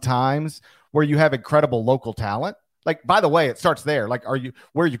sometimes where you have incredible local talent. Like, by the way, it starts there. Like, where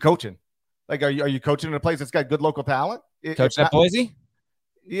are you coaching? Like, are you coaching in a place that's got good local talent? Coach at Boise?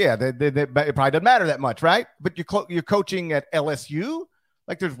 Yeah, it probably doesn't matter that much, right? But you're coaching at LSU.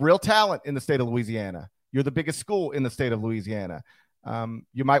 Like, there's real talent in the state of Louisiana. You're the biggest school in the state of Louisiana.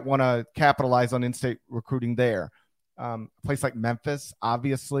 You might want to capitalize on in-state recruiting there. A place like Memphis,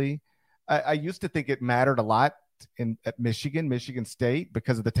 obviously. I used to think it mattered a lot at Michigan State,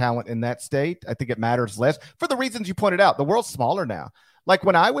 because of the talent in that state. I think it matters less for the reasons you pointed out. The world's smaller now. Like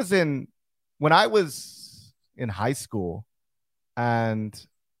when I was in high school and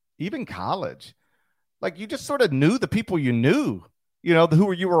even college, like you just sort of knew the people you knew,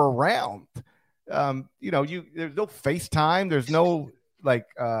 who you were around. There's no FaceTime. There's no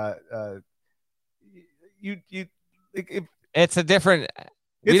it's a different.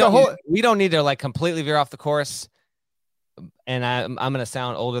 We don't need to like completely veer off the course. And I'm going to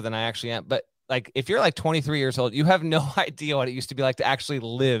sound older than I actually am, but like if you're like 23 years old, you have no idea what it used to be like to actually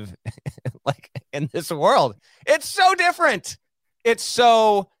live like in this world. It's so different. It's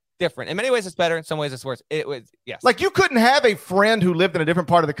so different. In many ways, it's better. In some ways, it's worse. It was, yes. Like you couldn't have a friend who lived in a different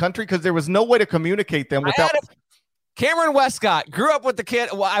part of the country because there was no way to communicate them without. Cameron Westcott grew up with the kid.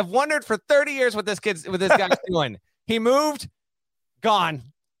 Well, I've wondered for 30 years what this guy's doing. He moved, gone.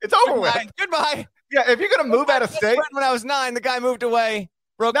 It's over with. Goodbye. Yeah, if you're going to move out of state. When I was 9, the guy moved away,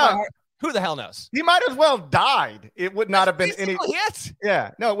 broke my heart. Who the hell knows? He might as well died. It would not have been any. Yes.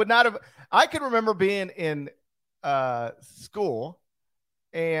 Yeah, no, it would not have. I can remember being in school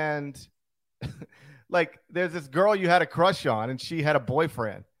and like there's this girl you had a crush on and she had a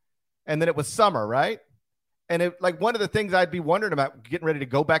boyfriend. And then it was summer, right? And it like one of the things I'd be wondering about getting ready to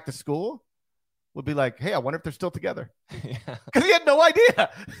go back to school would be like, hey, I wonder if they're still together. Because he had no idea.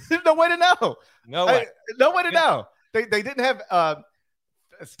 There's no way to know. No way to know. They didn't have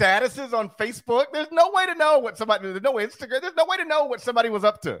statuses on Facebook. There's no way to know what somebody. There's no Instagram. There's no way to know what somebody was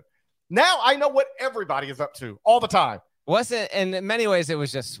up to. Now I know what everybody is up to all the time. In many ways, it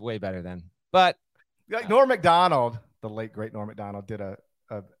was just way better then. But like Norm Macdonald, the late great Norm Macdonald, did a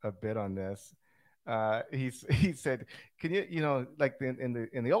bit on this. He said, can you like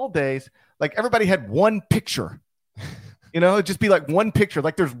in the old days, like everybody had one picture, it'd just be like one picture,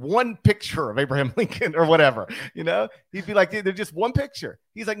 like there's one picture of Abraham Lincoln or whatever, he'd be like, there's just one picture.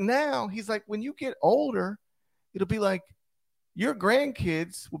 He's like, now he's like, when you get older, it'll be like your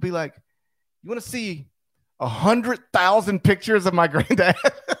grandkids will be like, you want to see 100,000 pictures of my granddad?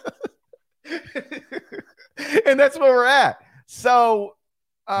 And that's where we're at. So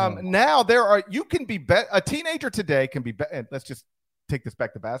now you can be a teenager today can be, let's just take this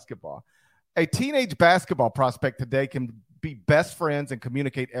back to basketball. A teenage basketball prospect today can be best friends and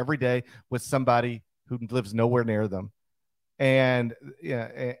communicate every day with somebody who lives nowhere near them. And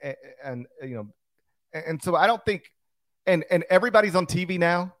so I don't think, and everybody's on TV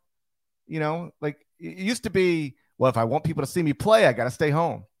now, like it used to be, well, if I want people to see me play, I got to stay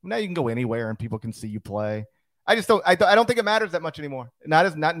home. Now you can go anywhere and people can see you play. I don't think it matters that much anymore.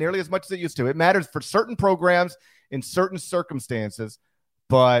 Not nearly as much as it used to. It matters for certain programs in certain circumstances,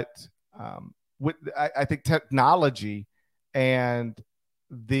 but I think technology and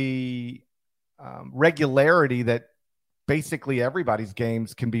the regularity that basically everybody's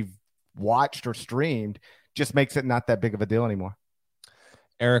games can be watched or streamed just makes it not that big of a deal anymore.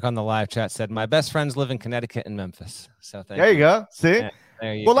 Eric on the live chat said, my best friends live in Connecticut and Memphis. So there you go. See? Yeah,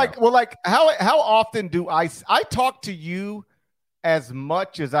 there you go. Like how often do I talk to you as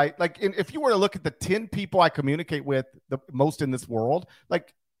much as if you were to look at the 10 people I communicate with the most in this world,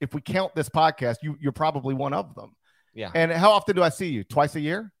 like if we count this podcast, you're probably one of them. Yeah. And how often do I see you? Twice a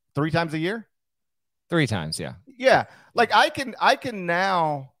year? 3 times a year? 3 times. Yeah. Yeah. Like I can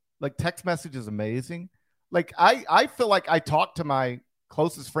now, like text message is amazing. Like I feel like I talk to my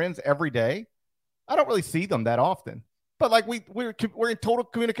closest friends every day. I don't really see them that often, but like we're in total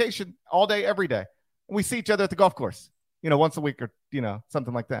communication all day, every day. And we see each other at the golf course, once a week or,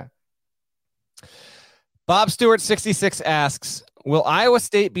 something like that. Bob Stewart 66 asks, will Iowa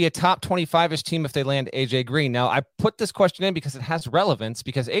State be a top 25-ish team if they land AJ Green? Now I put this question in because it has relevance,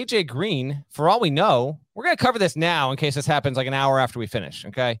 because AJ Green, for all we know, we're going to cover this now in case this happens like an hour after we finish.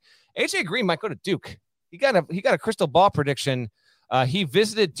 Okay. AJ Green might go to Duke. He got a crystal ball prediction. He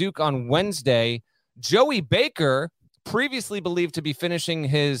visited Duke on Wednesday. Joey Baker, previously believed to be finishing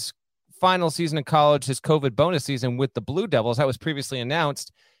his final season in college, his COVID bonus season with the Blue Devils. That was previously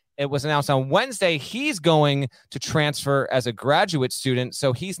announced. It was announced on Wednesday. He's going to transfer as a graduate student,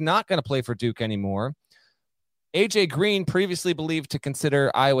 so he's not going to play for Duke anymore. AJ Green, previously believed to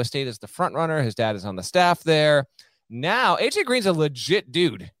consider Iowa State as the front runner. His dad is on the staff there. Now, AJ Green's a legit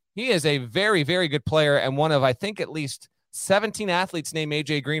dude. He is a very, very good player and one of, I think, at least 17 athletes named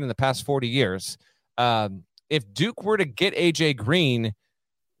AJ Green in the past 40 years. If Duke were to get AJ Green,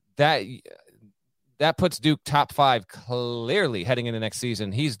 that puts Duke top 5 clearly heading into next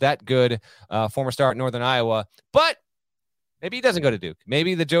season. He's that good, former star at Northern Iowa. But maybe he doesn't go to Duke.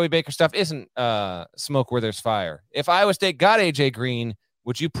 Maybe the Joey Baker stuff isn't smoke where there's fire. If Iowa State got AJ Green,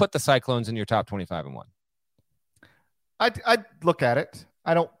 would you put the Cyclones in your top 25-1? I'd look at it.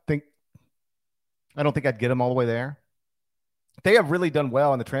 I don't think I'd get them all the way there. They have really done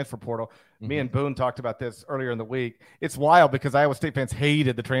well in the transfer portal. Mm-hmm. Me and Boone talked about this earlier in the week. It's wild because Iowa State fans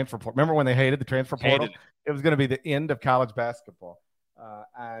hated the transfer portal. Remember when they hated the transfer portal? It was going to be the end of college basketball.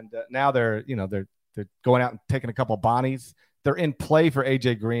 And now they're going out and taking a couple of Bonnies. They're in play for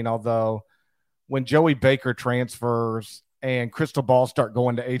AJ Green, although when Joey Baker transfers and crystal balls start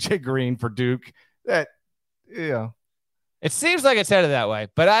going to AJ Green for Duke, it seems like it's headed that way,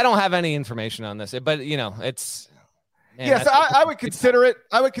 but I don't have any information on this. But it's yes, I would consider it.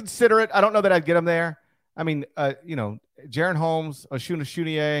 I don't know that I'd get him there. I mean, Jaron Holmes, Oshuna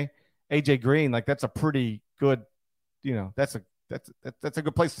Shunier, AJ Green, like that's a pretty good, that's a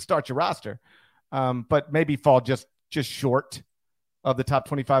good place to start your roster. But maybe fall just short of the top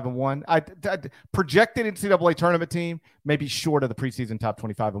 25-1. I projected NCAA tournament team, maybe short of the preseason top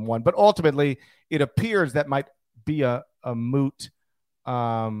 25-1. But ultimately, it appears that might be a moot,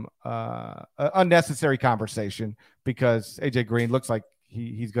 unnecessary conversation because AJ Green looks like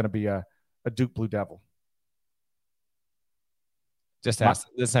he's going to be a Duke Blue Devil. Just ask.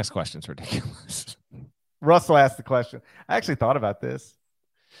 This next question's ridiculous. Russell asked the question. I actually thought about this.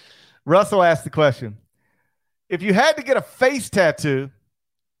 Russell asked the question. If you had to get a face tattoo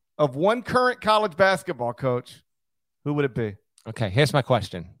of one current college basketball coach, who would it be? Okay, here's my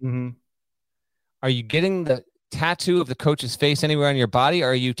question. Mm-hmm. Are you getting the tattoo of the coach's face anywhere on your body,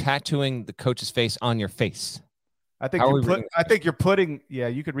 or are you tattooing the coach's face on your face? I think you're putting,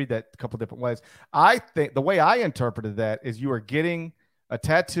 you could read that a couple different ways. I think the way I interpreted that is you are getting a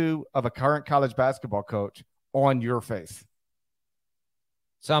tattoo of a current college basketball coach on your face.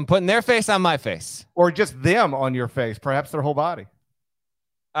 So I'm putting their face on my face. Or just them on your face, perhaps their whole body.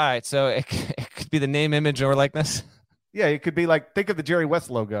 All right, so it could be the name, image, or likeness? Yeah, it could be like, think of the Jerry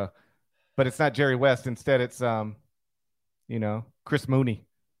West logo, but it's not Jerry West. Instead, it's, Chris Mooney.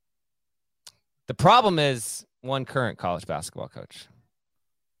 The problem is one current college basketball coach.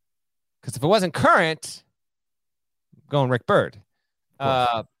 Because if it wasn't current, I'm going Rick Byrd.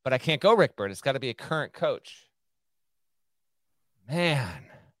 But I can't go Rick Byrd. It's got to be a current coach. Man.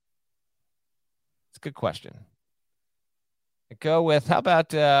 It's a good question. I go with, how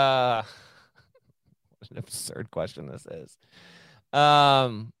about, what an absurd question this is.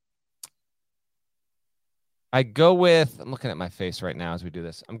 I go with, I'm looking at my face right now as we do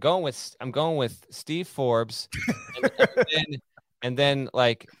this. I'm going with Steve Forbes and then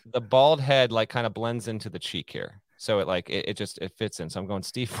like the bald head like kind of blends into the cheek here. So it fits in. So I'm going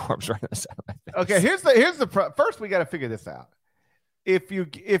Steve Forbes right on the side of my face. Okay, first we got to figure this out. If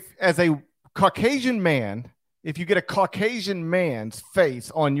as a Caucasian man, if you get a Caucasian man's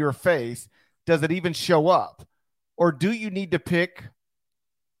face on your face, does it even show up? Or do you need to pick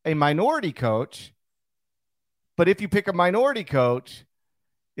a minority coach? But if you pick a minority coach,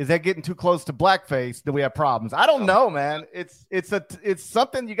 is that getting too close to blackface? Do we have problems? I don't know, man. It's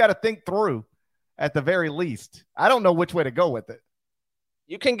something you got to think through at the very least. I don't know which way to go with it.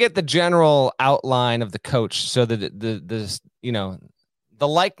 You can get the general outline of the coach so that the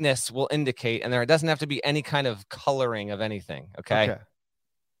likeness will indicate, and there doesn't have to be any kind of coloring of anything. Okay.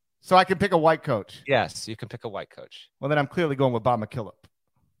 So I can pick a white coach. Yes, you can pick a white coach. Well, then I'm clearly going with Bob McKillop.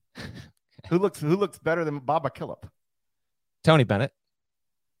 Who looks better than Bob McKillop? Tony Bennett.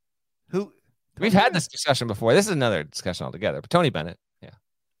 We've had this discussion before. This is another discussion altogether. But Tony Bennett, yeah.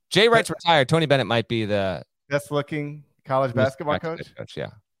 Jay Wright's retired. Tony Bennett might be the best looking college basketball coach.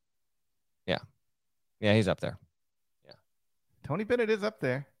 Yeah, he's up there. Yeah, Tony Bennett is up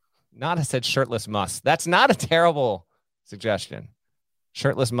there. Nada said shirtless Muss. That's not a terrible suggestion.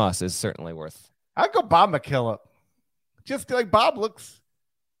 Shirtless Muss is certainly worth. I'd go Bob McKillop. Just like Bob looks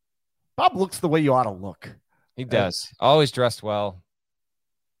the way you ought to look. He does. Always dressed well.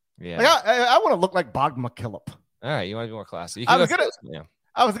 Yeah. Like I want to look like Bob McKillop. All right. You want to be more classy. I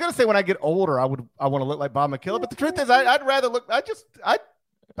was gonna say when I get older, I want to look like Bob McKillop. But the truth is, I'd rather look.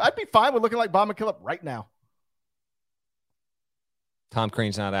 I'd be fine with looking like Bob McKillop right now. Tom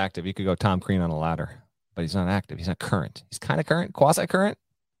Crean's not active. You could go Tom Crean on a ladder, but he's not active. He's not current. He's kind of current, quasi-current.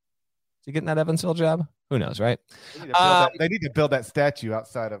 Is he getting that Evansville job? Who knows, right? They need to build that statue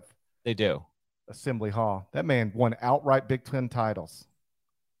outside of. They do. Assembly Hall. That man won outright Big Ten titles.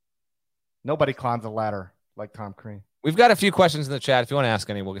 Nobody climbs a ladder like Tom Crean. We've got a few questions in the chat. If you want to ask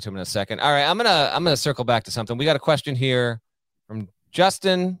any, we'll get to them in a second. All right, I'm gonna circle back to something. We got a question here from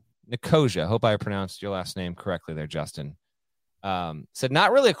Justin Nicosia, hope I pronounced your last name correctly there, Justin, said,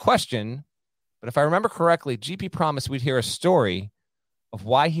 not really a question, but if I remember correctly, GP promised we'd hear a story of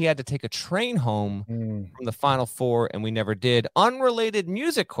why he had to take a train home from the Final Four, and we never did. Unrelated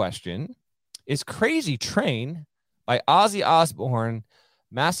music question, is Crazy Train by Ozzy Osbourne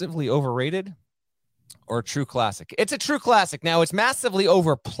massively overrated or a true classic? It's a true classic. Now, it's massively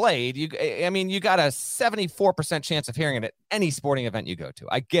overplayed. You got a 74% chance of hearing it at any sporting event you go to.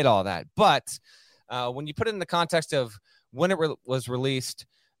 I get all that. But when you put it in the context of when it was released,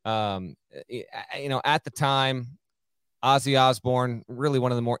 at the time, Ozzy Osbourne, really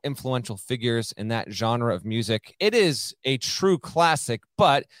one of the more influential figures in that genre of music. It is a true classic,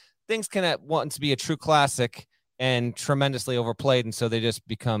 but things can at once be a true classic and tremendously overplayed, and so they just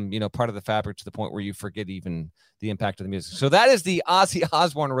become, part of the fabric to the point where you forget even the impact of the music. So that is the Ozzy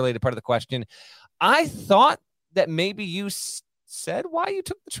Osbourne related part of the question. I thought that maybe you said why you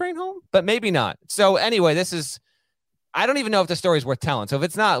took the train home, but maybe not. So anyway, I don't even know if the story is worth telling. So if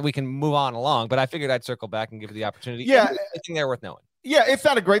it's not, we can move on along, but I figured I'd circle back and give you the opportunity. Yeah. Anything there worth knowing. Yeah, it's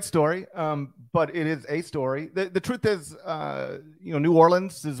not a great story, but it is a story. The truth is, New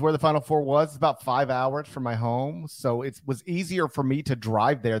Orleans is where the Final Four was. It's about 5 hours from my home, so it was easier for me to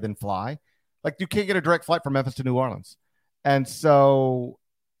drive there than fly. Like, you can't get a direct flight from Memphis to New Orleans. And so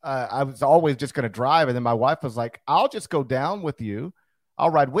I was always just going to drive, and then my wife was like, I'll just go down with you. I'll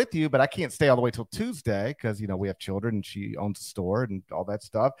ride with you, but I can't stay all the way till Tuesday because, we have children and she owns a store and all that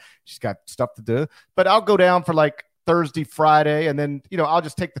stuff. She's got stuff to do. But I'll go down for like Thursday, Friday, and then, I'll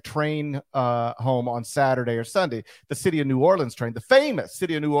just take the train home on Saturday or Sunday. The City of New Orleans train, the famous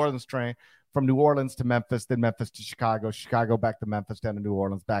City of New Orleans train from New Orleans to Memphis, then Memphis to Chicago, Chicago back to Memphis, down to New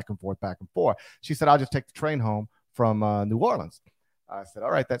Orleans, back and forth, back and forth. She said, I'll just take the train home from New Orleans. I said,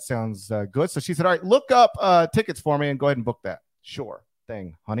 all right, that sounds good. So she said, all right, look up tickets for me and go ahead and book that. Sure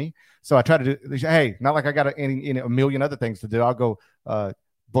thing, honey. So I try to do, hey, not like I got a million other things to do. I'll go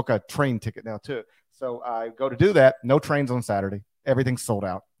book a train ticket now too. So I go to do that. No trains on Saturday. Everything's sold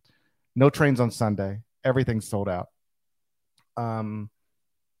out. No trains on Sunday. Everything's sold out.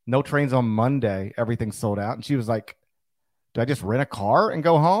 No trains on Monday. Everything's sold out. And she was like, do I just rent a car and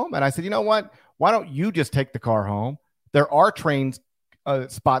go home? And I said, you know what? Why don't you just take the car home? There are trains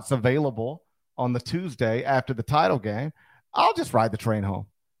spots available on the Tuesday after the title game. I'll just ride the train home.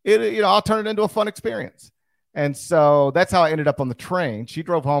 I'll turn it into a fun experience. And so that's how I ended up on the train. She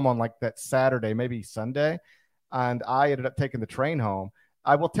drove home on like that Saturday, maybe Sunday, and I ended up taking the train home.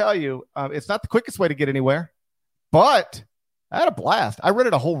 I will tell you, it's not the quickest way to get anywhere, but I had a blast. I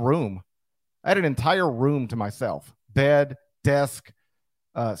rented a whole room. I had an entire room to myself: bed, desk,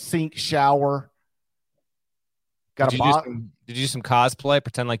 sink, shower. Did you do some cosplay?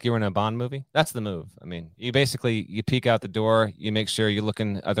 Pretend like you were in a Bond movie? That's the move. I mean, you peek out the door. You make sure you're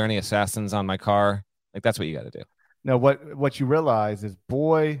looking, are there any assassins on my car? Like, that's what you got to do. No, what you realize is,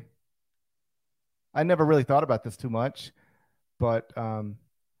 boy, I never really thought about this too much, but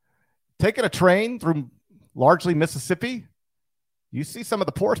taking a train through largely Mississippi, you see some of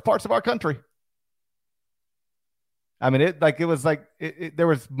the poorest parts of our country. I mean, there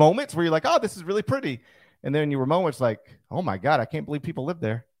was moments where you're like, oh, this is really pretty. And then you were moments like, oh my God, I can't believe people live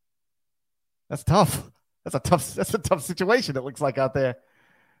there. That's tough. That's a tough situation, it looks like, out there.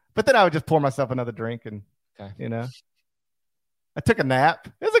 But then I would just pour myself another drink and, I took a nap.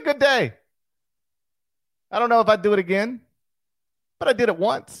 It was a good day. I don't know if I'd do it again, but I did it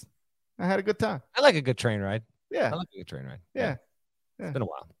once. I had a good time. I like a good train ride. Yeah. I like a good train ride. Yeah. It's been a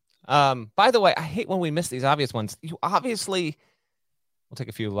while. By the way, I hate when we miss these obvious ones. You obviously, we'll take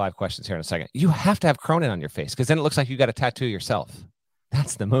a few live questions here in a second. You have to have Cronin on your face because then it looks like you got a tattoo yourself.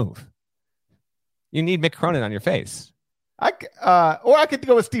 That's the move. You need Mick Cronin on your face. Or I could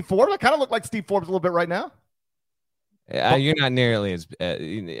go with Steve Forbes. I kind of look like Steve Forbes a little bit right now. You're not nearly as. I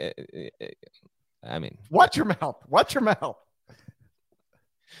mean, watch your mouth. Watch your mouth.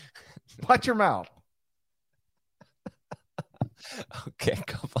 Watch your mouth. Okay, a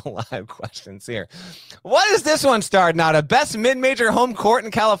couple live questions here. What is this one starting out? A best mid-major home court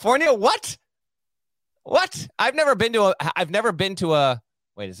in California? What? I've never been to a.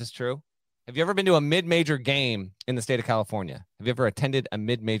 Wait, is this true? Have you ever been to a mid-major game in the state of California? Have you ever attended a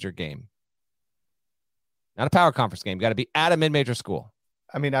mid-major game? Not a power conference game. You got to be at a mid-major school.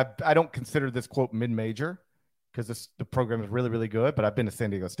 I mean, I don't consider this, quote, mid-major because the program is really, really good, but I've been to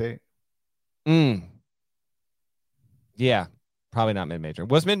San Diego State. Yeah, probably not mid-major.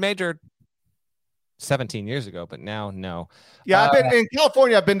 Was mid-major 17 years ago, but now, no. Yeah, I've been in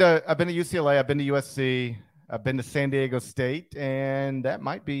California. I've been to UCLA. I've been to USC. I've been to San Diego State, and that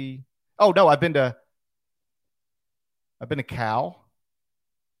might be. Oh no, I've been to Cal.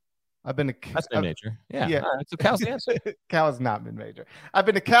 I've been to That's mid-major. Yeah. Yeah. All right, so Cal's the answer. Cal has not been major. I've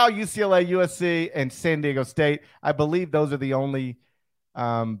been to Cal, UCLA, USC, and San Diego State. I believe those are the only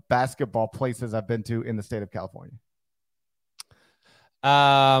basketball places I've been to in the state of California.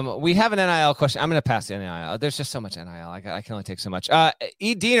 We have an NIL question. I'm going to pass the NIL. There's just so much NIL. I can only take so much.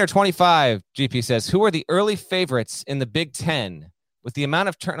 E. Diener 25 GP says, who are the early favorites in the Big Ten? With the amount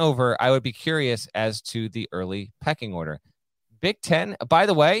of turnover, I would be curious as to the early pecking order. Big Ten. By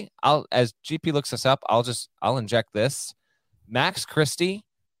the way, as GP looks us up, I'll inject this. Max Christie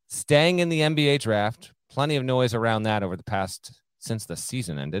staying in the NBA draft. Plenty of noise around that over the past since the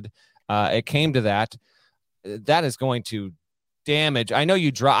season ended. It came to that. That is going to damage. I know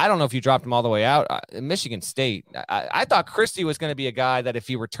I don't know if you dropped him all the way out. Michigan State. I thought Christie was going to be a guy that if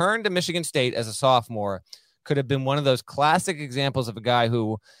he returned to Michigan State as a sophomore, could have been one of those classic examples of a guy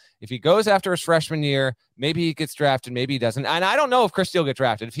who, if he goes after his freshman year, maybe he gets drafted, maybe he doesn't. And I don't know if Christie will get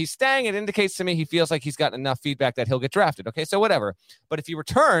drafted. If he's staying, it indicates to me he feels like he's gotten enough feedback that he'll get drafted. Okay, so whatever. But if he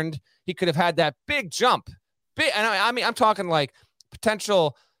returned, he could have had that big jump. And I mean, I'm talking like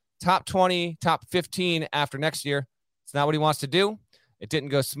potential top 20, top 15 after next year. It's not what he wants to do. It didn't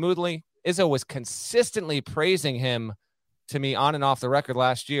go smoothly. Izzo was consistently praising him to me on and off the record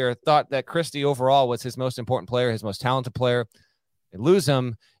last year. Thought that Christie overall was his most important player, his most talented player. They lose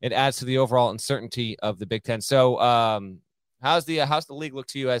him, it adds to the overall uncertainty of the Big Ten. So how's the league look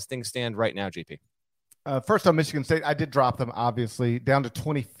to you as things stand right now, GP? First on Michigan State, I did drop them, obviously, down to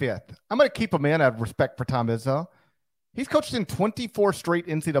 25th. I'm going to keep them in. I have respect for Tom Izzo. He's coached in 24 straight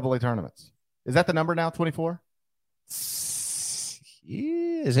NCAA tournaments. Is that the number now, 24?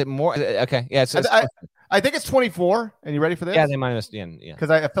 Is it more? Okay. Yeah. I think it's 24. And you ready for this? Yeah, they minus the end. Yeah. Because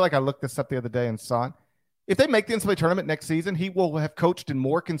I feel like I looked this up the other day and saw it. If they make the NCAA tournament next season, he will have coached in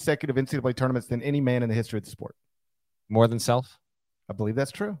more consecutive NCAA tournaments than any man in the history of the sport. More than Self? I believe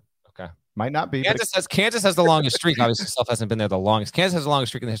that's true. Okay. Might not be. Kansas has the longest streak. Obviously, Self hasn't been there the longest. Kansas has the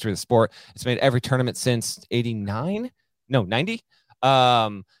longest streak in the history of the sport. It's made every tournament since 89? No, 90.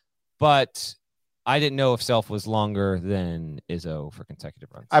 But I didn't know if Self was longer than Izzo for consecutive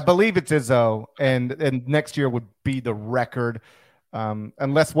runs. I believe it's Izzo, and next year would be the record,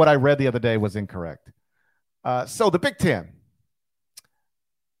 unless what I read the other day was incorrect. So the Big Ten.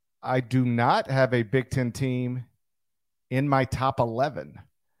 I do not have a Big Ten team in my top 11.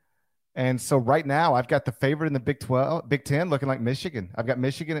 And so right now I've got the favorite in the Big Ten looking like Michigan. I've got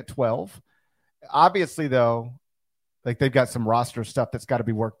Michigan at 12. Obviously, though, like they've got some roster stuff that's got to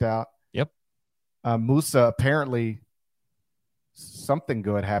be worked out. Yep. Musa, apparently something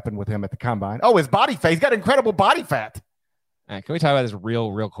good happened with him at the combine. Oh, his body fat. He's got incredible body fat. All right, can we talk about this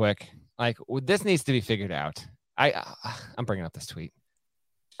real quick? Like, this needs to be figured out. I'm bringing up this tweet.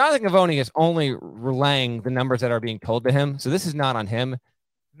 Jonathan Givony is only relaying the numbers that are being told to him. So this is not on him.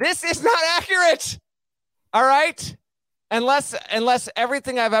 This is not accurate. All right. Unless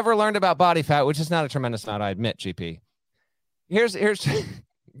everything I've ever learned about body fat, which is not a tremendous amount, I admit, GP. Here's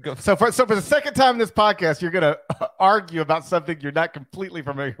So for the second time in this podcast, you're going to argue about something you're not completely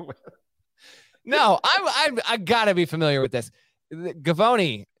familiar with. No, I gotta be familiar with this.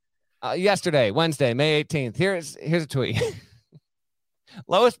 Givony, yesterday, Wednesday, May 18th. Here's a tweet.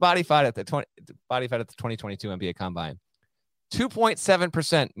 Lowest body fat at the 2022 NBA Combine.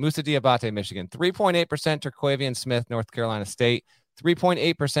 2.7% Musa Diabate, Michigan. 3.8% Terquavian Smith, North Carolina State.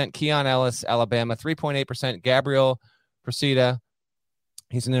 3.8% Keon Ellis, Alabama. 3.8% Gabriel Procida.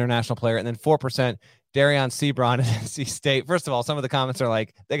 He's an international player. And then 4% Darion Sebron at NC State. First of all, some of the comments are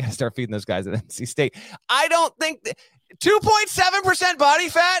like, they got to start feeding those guys at NC State. I don't think 2.7% body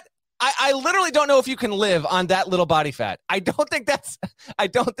fat. I literally don't know if you can live on that little body fat. I don't think that's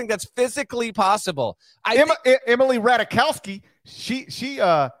physically possible. Emily Ratajkowski,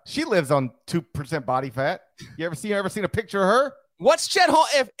 she lives on 2% body fat. You ever seen a picture of her? What's Chet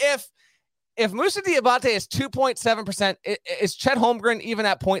Holmgren? If Musa Diabate is 2.7%, is Chet Holmgren even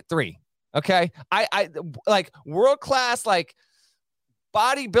at 0.3? Okay, I like world class like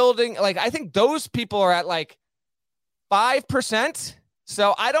bodybuilding. Like I think those people are at like 5%.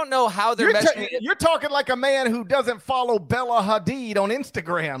 So I don't know how they're measuring it. You're talking like a man who doesn't follow Bella Hadid on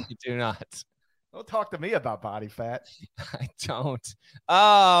Instagram. You do not. Don't talk to me about body fat. I don't.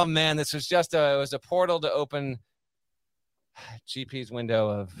 Oh man, this was it was a portal to open GP's window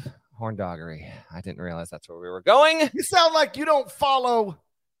of horndoggery. I didn't realize that's where we were going. You sound like you don't follow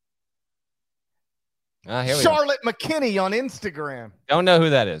Charlotte McKinney on Instagram. Don't know who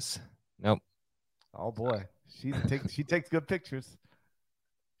that is. Nope. Oh boy, she takes good pictures.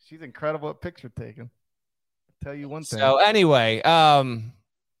 She's incredible at picture taking. I'll tell you one thing. So anyway,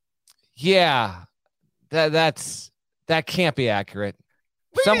 yeah, that can't be accurate.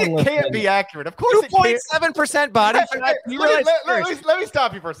 It can't be accurate. Of course, 2.7% body fat. Let me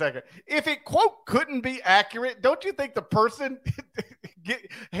stop you for a second. If it quote couldn't be accurate, don't you think the person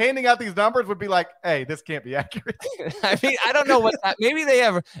handing out these numbers would be like, "Hey, this can't be accurate"? I mean, I don't know what. Maybe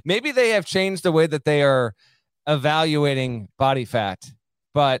they have changed the way that they are evaluating body fat.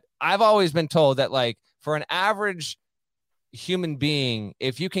 But I've always been told that, like, for an average human being,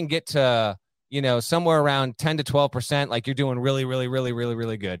 if you can get to somewhere around 10 to 12%, like, you're doing really, really, really, really,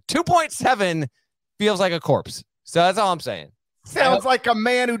 really good. 2.7 feels like a corpse. So that's all I'm saying. Sounds like a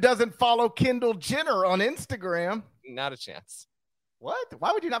man who doesn't follow Kendall Jenner on Instagram. Not a chance. What?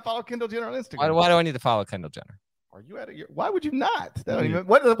 Why would you not follow Kendall Jenner on Instagram? Why do I need to follow Kendall Jenner? Are you why would you not?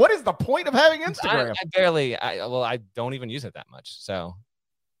 What is the point of having Instagram? I don't even use it that much. So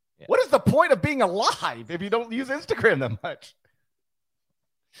yeah. What is the point of being alive if you don't use Instagram that much?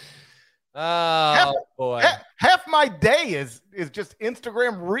 Boy. Half my day is just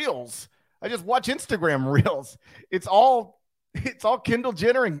Instagram reels. I just watch Instagram reels. It's all Kendall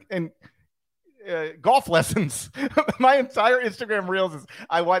Jenner and golf lessons. My entire Instagram reels is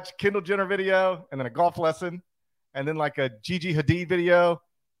I watch Kendall Jenner video and then a golf lesson and then like a Gigi Hadid video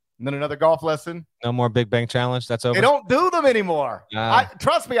and then another golf lesson. No more Big Bang Challenge. That's over. They don't do them anymore.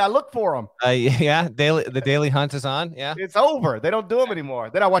 Trust me, I look for them. Yeah, the daily hunt is on. Yeah, it's over. They don't do them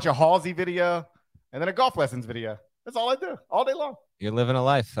anymore. Then I watch a Halsey video and then a golf lessons video. That's all I do all day long. You're living a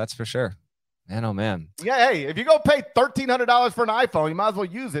life, that's for sure. Man, oh man. Yeah, hey, if you go pay $1,300 for an iPhone, you might as well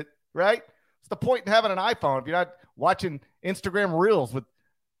use it, right? What's the point in having an iPhone if you're not watching Instagram reels with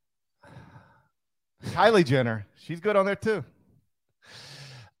Kylie Jenner? She's good on there too.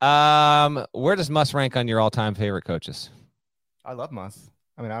 Where does Muss rank on your all-time favorite coaches? I love Muss.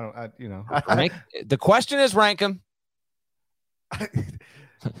 I mean, The question is rank him.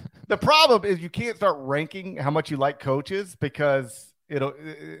 The problem is you can't start ranking how much you like coaches because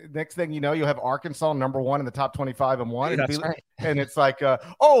next thing you know, you'll have Arkansas number 1 in the top 25 and 1. Right. And it's like,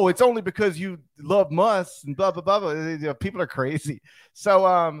 it's only because you love Muss and blah, blah, blah, blah. People are crazy.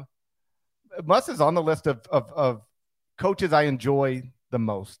 So Muss is on the list of coaches I enjoy the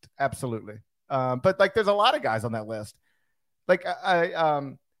most. Absolutely. But like, there's a lot of guys on that list. Like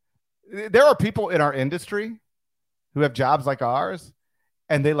there are people in our industry who have jobs like ours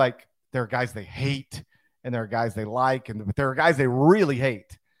and there are guys they hate and there are guys they like, but there are guys they really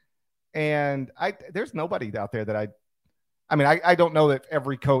hate. And there's nobody out there that I don't know that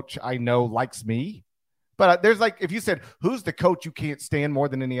every coach I know likes me, but there's like, if you said, who's the coach you can't stand more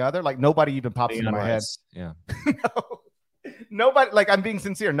than any other? Like nobody even pops into my head. Yeah. No. Nobody, like, I'm being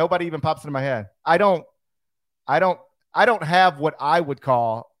sincere. Nobody even pops into my head. I don't have what I would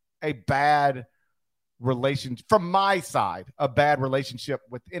call a bad relationship from my side, a bad relationship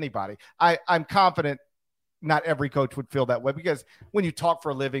with anybody. I'm confident not every coach would feel that way because when you talk for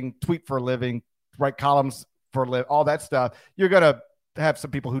a living, tweet for a living, write columns for a living, all that stuff, you're going to have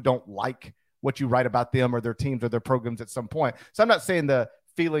some people who don't like what you write about them or their teams or their programs at some point. So I'm not saying the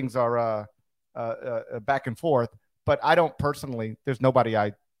feelings are back and forth, but I don't personally, there's nobody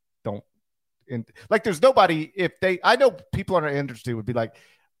I don't there's nobody I know people in our industry would be like,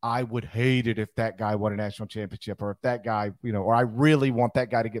 I would hate it if that guy won a national championship or if that guy, or I really want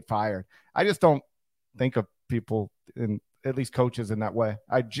that guy to get fired. I just don't think of people at least coaches in that way.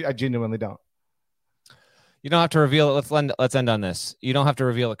 I genuinely don't. You don't have to reveal it. Let's end on this. You don't have to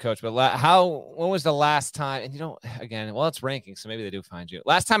reveal a coach, but when was the last time? And it's ranking, so maybe they do find you.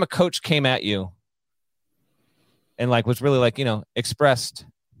 Last time a coach came at you and was really expressed,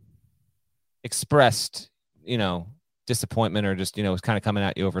 disappointment or just, was kind of coming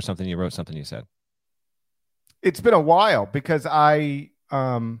at you over something you wrote, something you said. It's been a while because I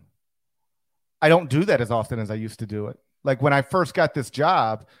don't do that as often as I used to do it. Like when I first got this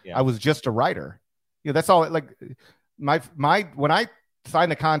job, I was just a writer. That's all. Like when I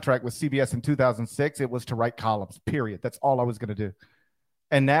signed a contract with CBS in 2006, it was to write columns, period. That's all I was going to do.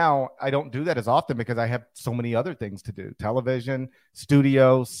 And now I don't do that as often because I have so many other things to do: television,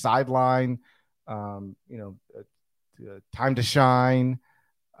 studio, sideline, time to shine,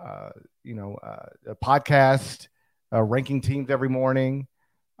 a podcast, ranking teams every morning.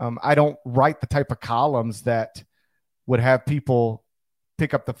 I don't write the type of columns that would have people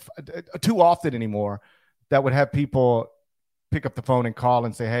pick up too often anymore, that would have people pick up the phone and call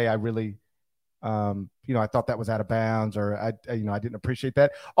and say, hey, I really, I thought that was out of bounds, or I didn't appreciate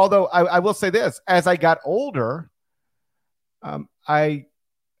that. Although I will say this, as I got older, I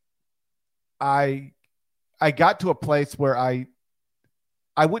got to a place where I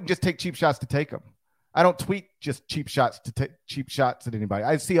wouldn't just take cheap shots to take them. I don't tweet just cheap shots to take cheap shots at anybody.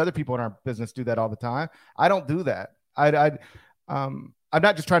 I see other people in our business do that all the time. I don't do that. I'm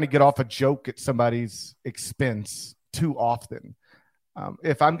not just trying to get off a joke at somebody's expense too often.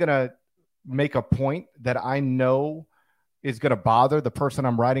 If I'm going to make a point that I know is going to bother the person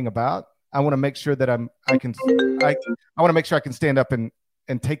I'm writing about, I want to make sure that I want to make sure I can stand up and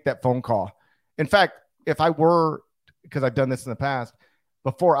take that phone call. In fact, if I were, because I've done this in the past,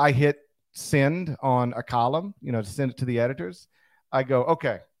 before I hit send on a column, to send it to the editors, I go,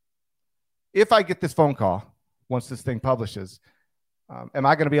 okay, if I get this phone call once this thing publishes, am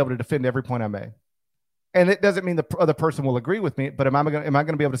I going to be able to defend every point I made? And it doesn't mean the other person will agree with me, but am I going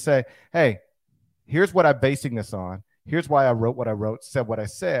to be able to say, hey, here's what I'm basing this on. Here's why I wrote what I wrote, said what I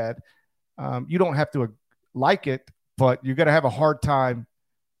said. You don't have to like it, but you're going to have a hard time,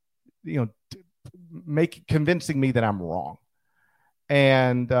 convincing me that I'm wrong.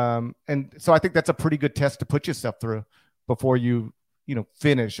 And so I think that's a pretty good test to put yourself through before you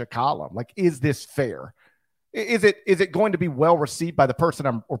finish a column. Like, is this fair? Is it going to be well received by the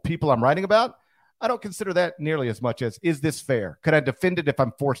person or people I'm writing about? I don't consider that nearly as much as, is this fair? Could I defend it if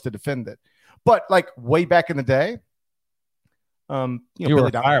I'm forced to defend it? But like way back in the day, you were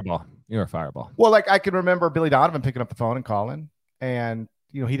a fireball. You were a fireball. Well, like I can remember Billy Donovan picking up the phone and calling, and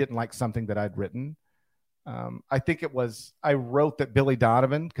he didn't like something that I'd written. I think I wrote that Billy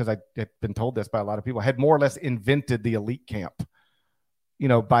Donovan, because I had been told this by a lot of people, had more or less invented the elite camp,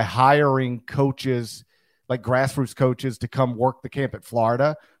 by hiring coaches, like grassroots coaches, to come work the camp at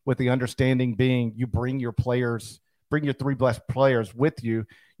Florida, with the understanding being you bring your three best players with you,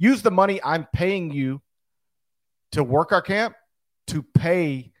 use the money I'm paying you to work our camp to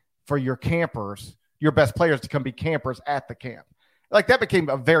pay for your campers, your best players, to come be campers at the camp. Like, that became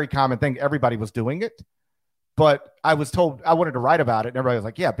a very common thing. Everybody was doing it, but I was told I wanted to write about it. And everybody was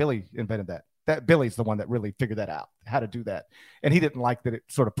like, yeah, Billy invented that. That Billy's the one that really figured that out, how to do that. And he didn't like that it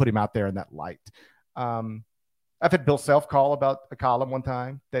sort of put him out there in that light. I've had Bill Self call about a column one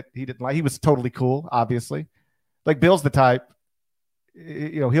time that he didn't like. He was totally cool, obviously. Like, Bill's the type,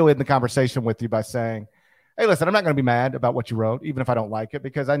 he'll end the conversation with you by saying, hey, listen, I'm not going to be mad about what you wrote, even if I don't like it,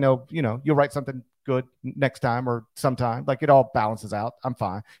 because I know, you'll write something good next time or sometime. Like, it all balances out. I'm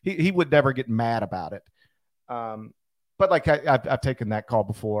fine. He would never get mad about it. But like I've taken that call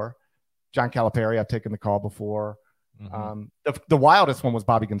before. John Calipari, I've taken the call before. Mm-hmm. The wildest one was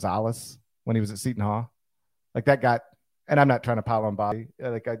Bobby Gonzalez when he was at Seton Hall. Like, that got, and I'm not trying to pile on Bobby,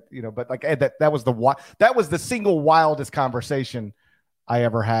 but like that was the single wildest conversation I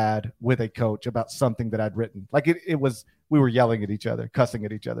ever had with a coach about something that I'd written. Like, it was, we were yelling at each other, cussing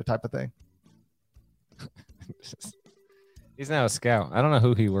at each other, type of thing. He's now a scout. I don't know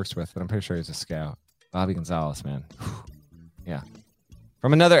who he works with, but I'm pretty sure he's a scout. Bobby Gonzalez, man. Yeah.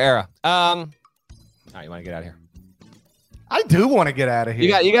 From another era. All right, you want to get out of here? I do want to get out of here.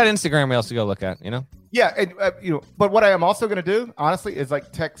 You got Instagram rails to go look at, Yeah, and, but what I am also going to do, honestly, is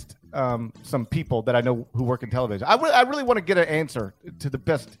like text some people that I know who work in television. I really want to get an answer to the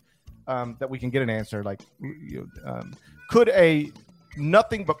best that we can get an answer. Like, could a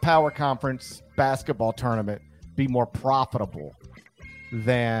nothing but power conference basketball tournament be more profitable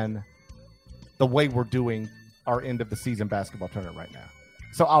than the way we're doing our end of the season basketball tournament right now?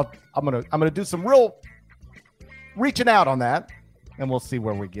 So I'm gonna do some real reaching out on that, and we'll see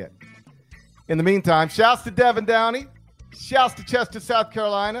where we get. In the meantime, shouts to Devin Downey, shouts to Chester, South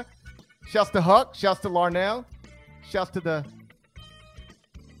Carolina, shouts to Huck, shouts to Larnell, shouts to the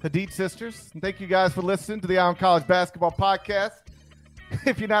Hadid sisters. And thank you guys for listening to the Iron College Basketball Podcast.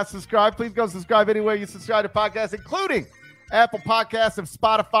 If you're not subscribed, please go subscribe anywhere you subscribe to podcasts, including Apple Podcasts and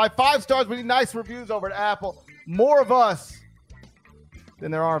Spotify. 5 stars. We need nice reviews over at Apple. More of us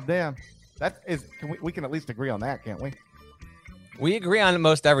than there are of them. We can at least agree on that, can't we? We agree on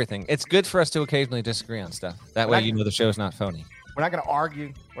most everything. It's good for us to occasionally disagree on stuff. That way, the show's not phony. We're not going to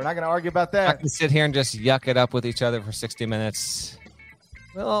argue. We're not going to argue about that. Not going to sit here and just yuck it up with each other for 60 minutes.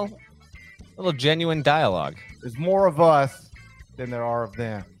 Well, a little genuine dialogue. There's more of us than there are of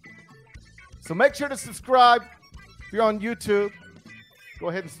them. So make sure to subscribe. If you're on YouTube, go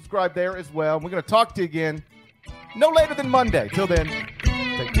ahead and subscribe there as well. We're going to talk to you again no later than Monday. Till then,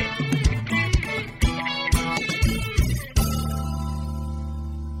 take care.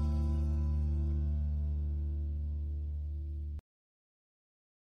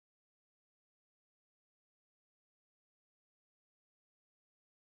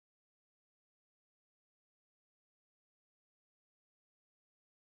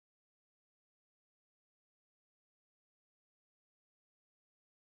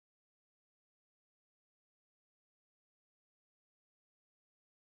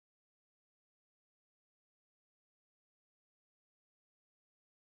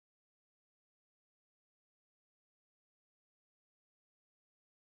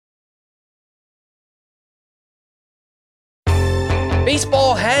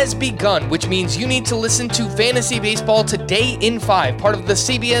 Baseball has begun, which means you need to listen to Fantasy Baseball Today in 5, part of the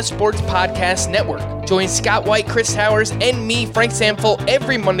CBS Sports Podcast Network. Join Scott White, Chris Towers, and me, Frank Samfel,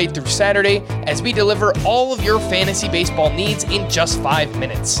 every Monday through Saturday as we deliver all of your fantasy baseball needs in just 5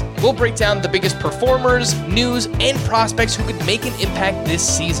 minutes. We'll break down the biggest performers, news, and prospects who could make an impact this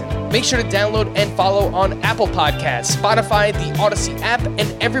season. Make sure to download and follow on Apple Podcasts, Spotify, the Odyssey app,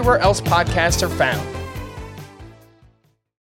 and everywhere else podcasts are found.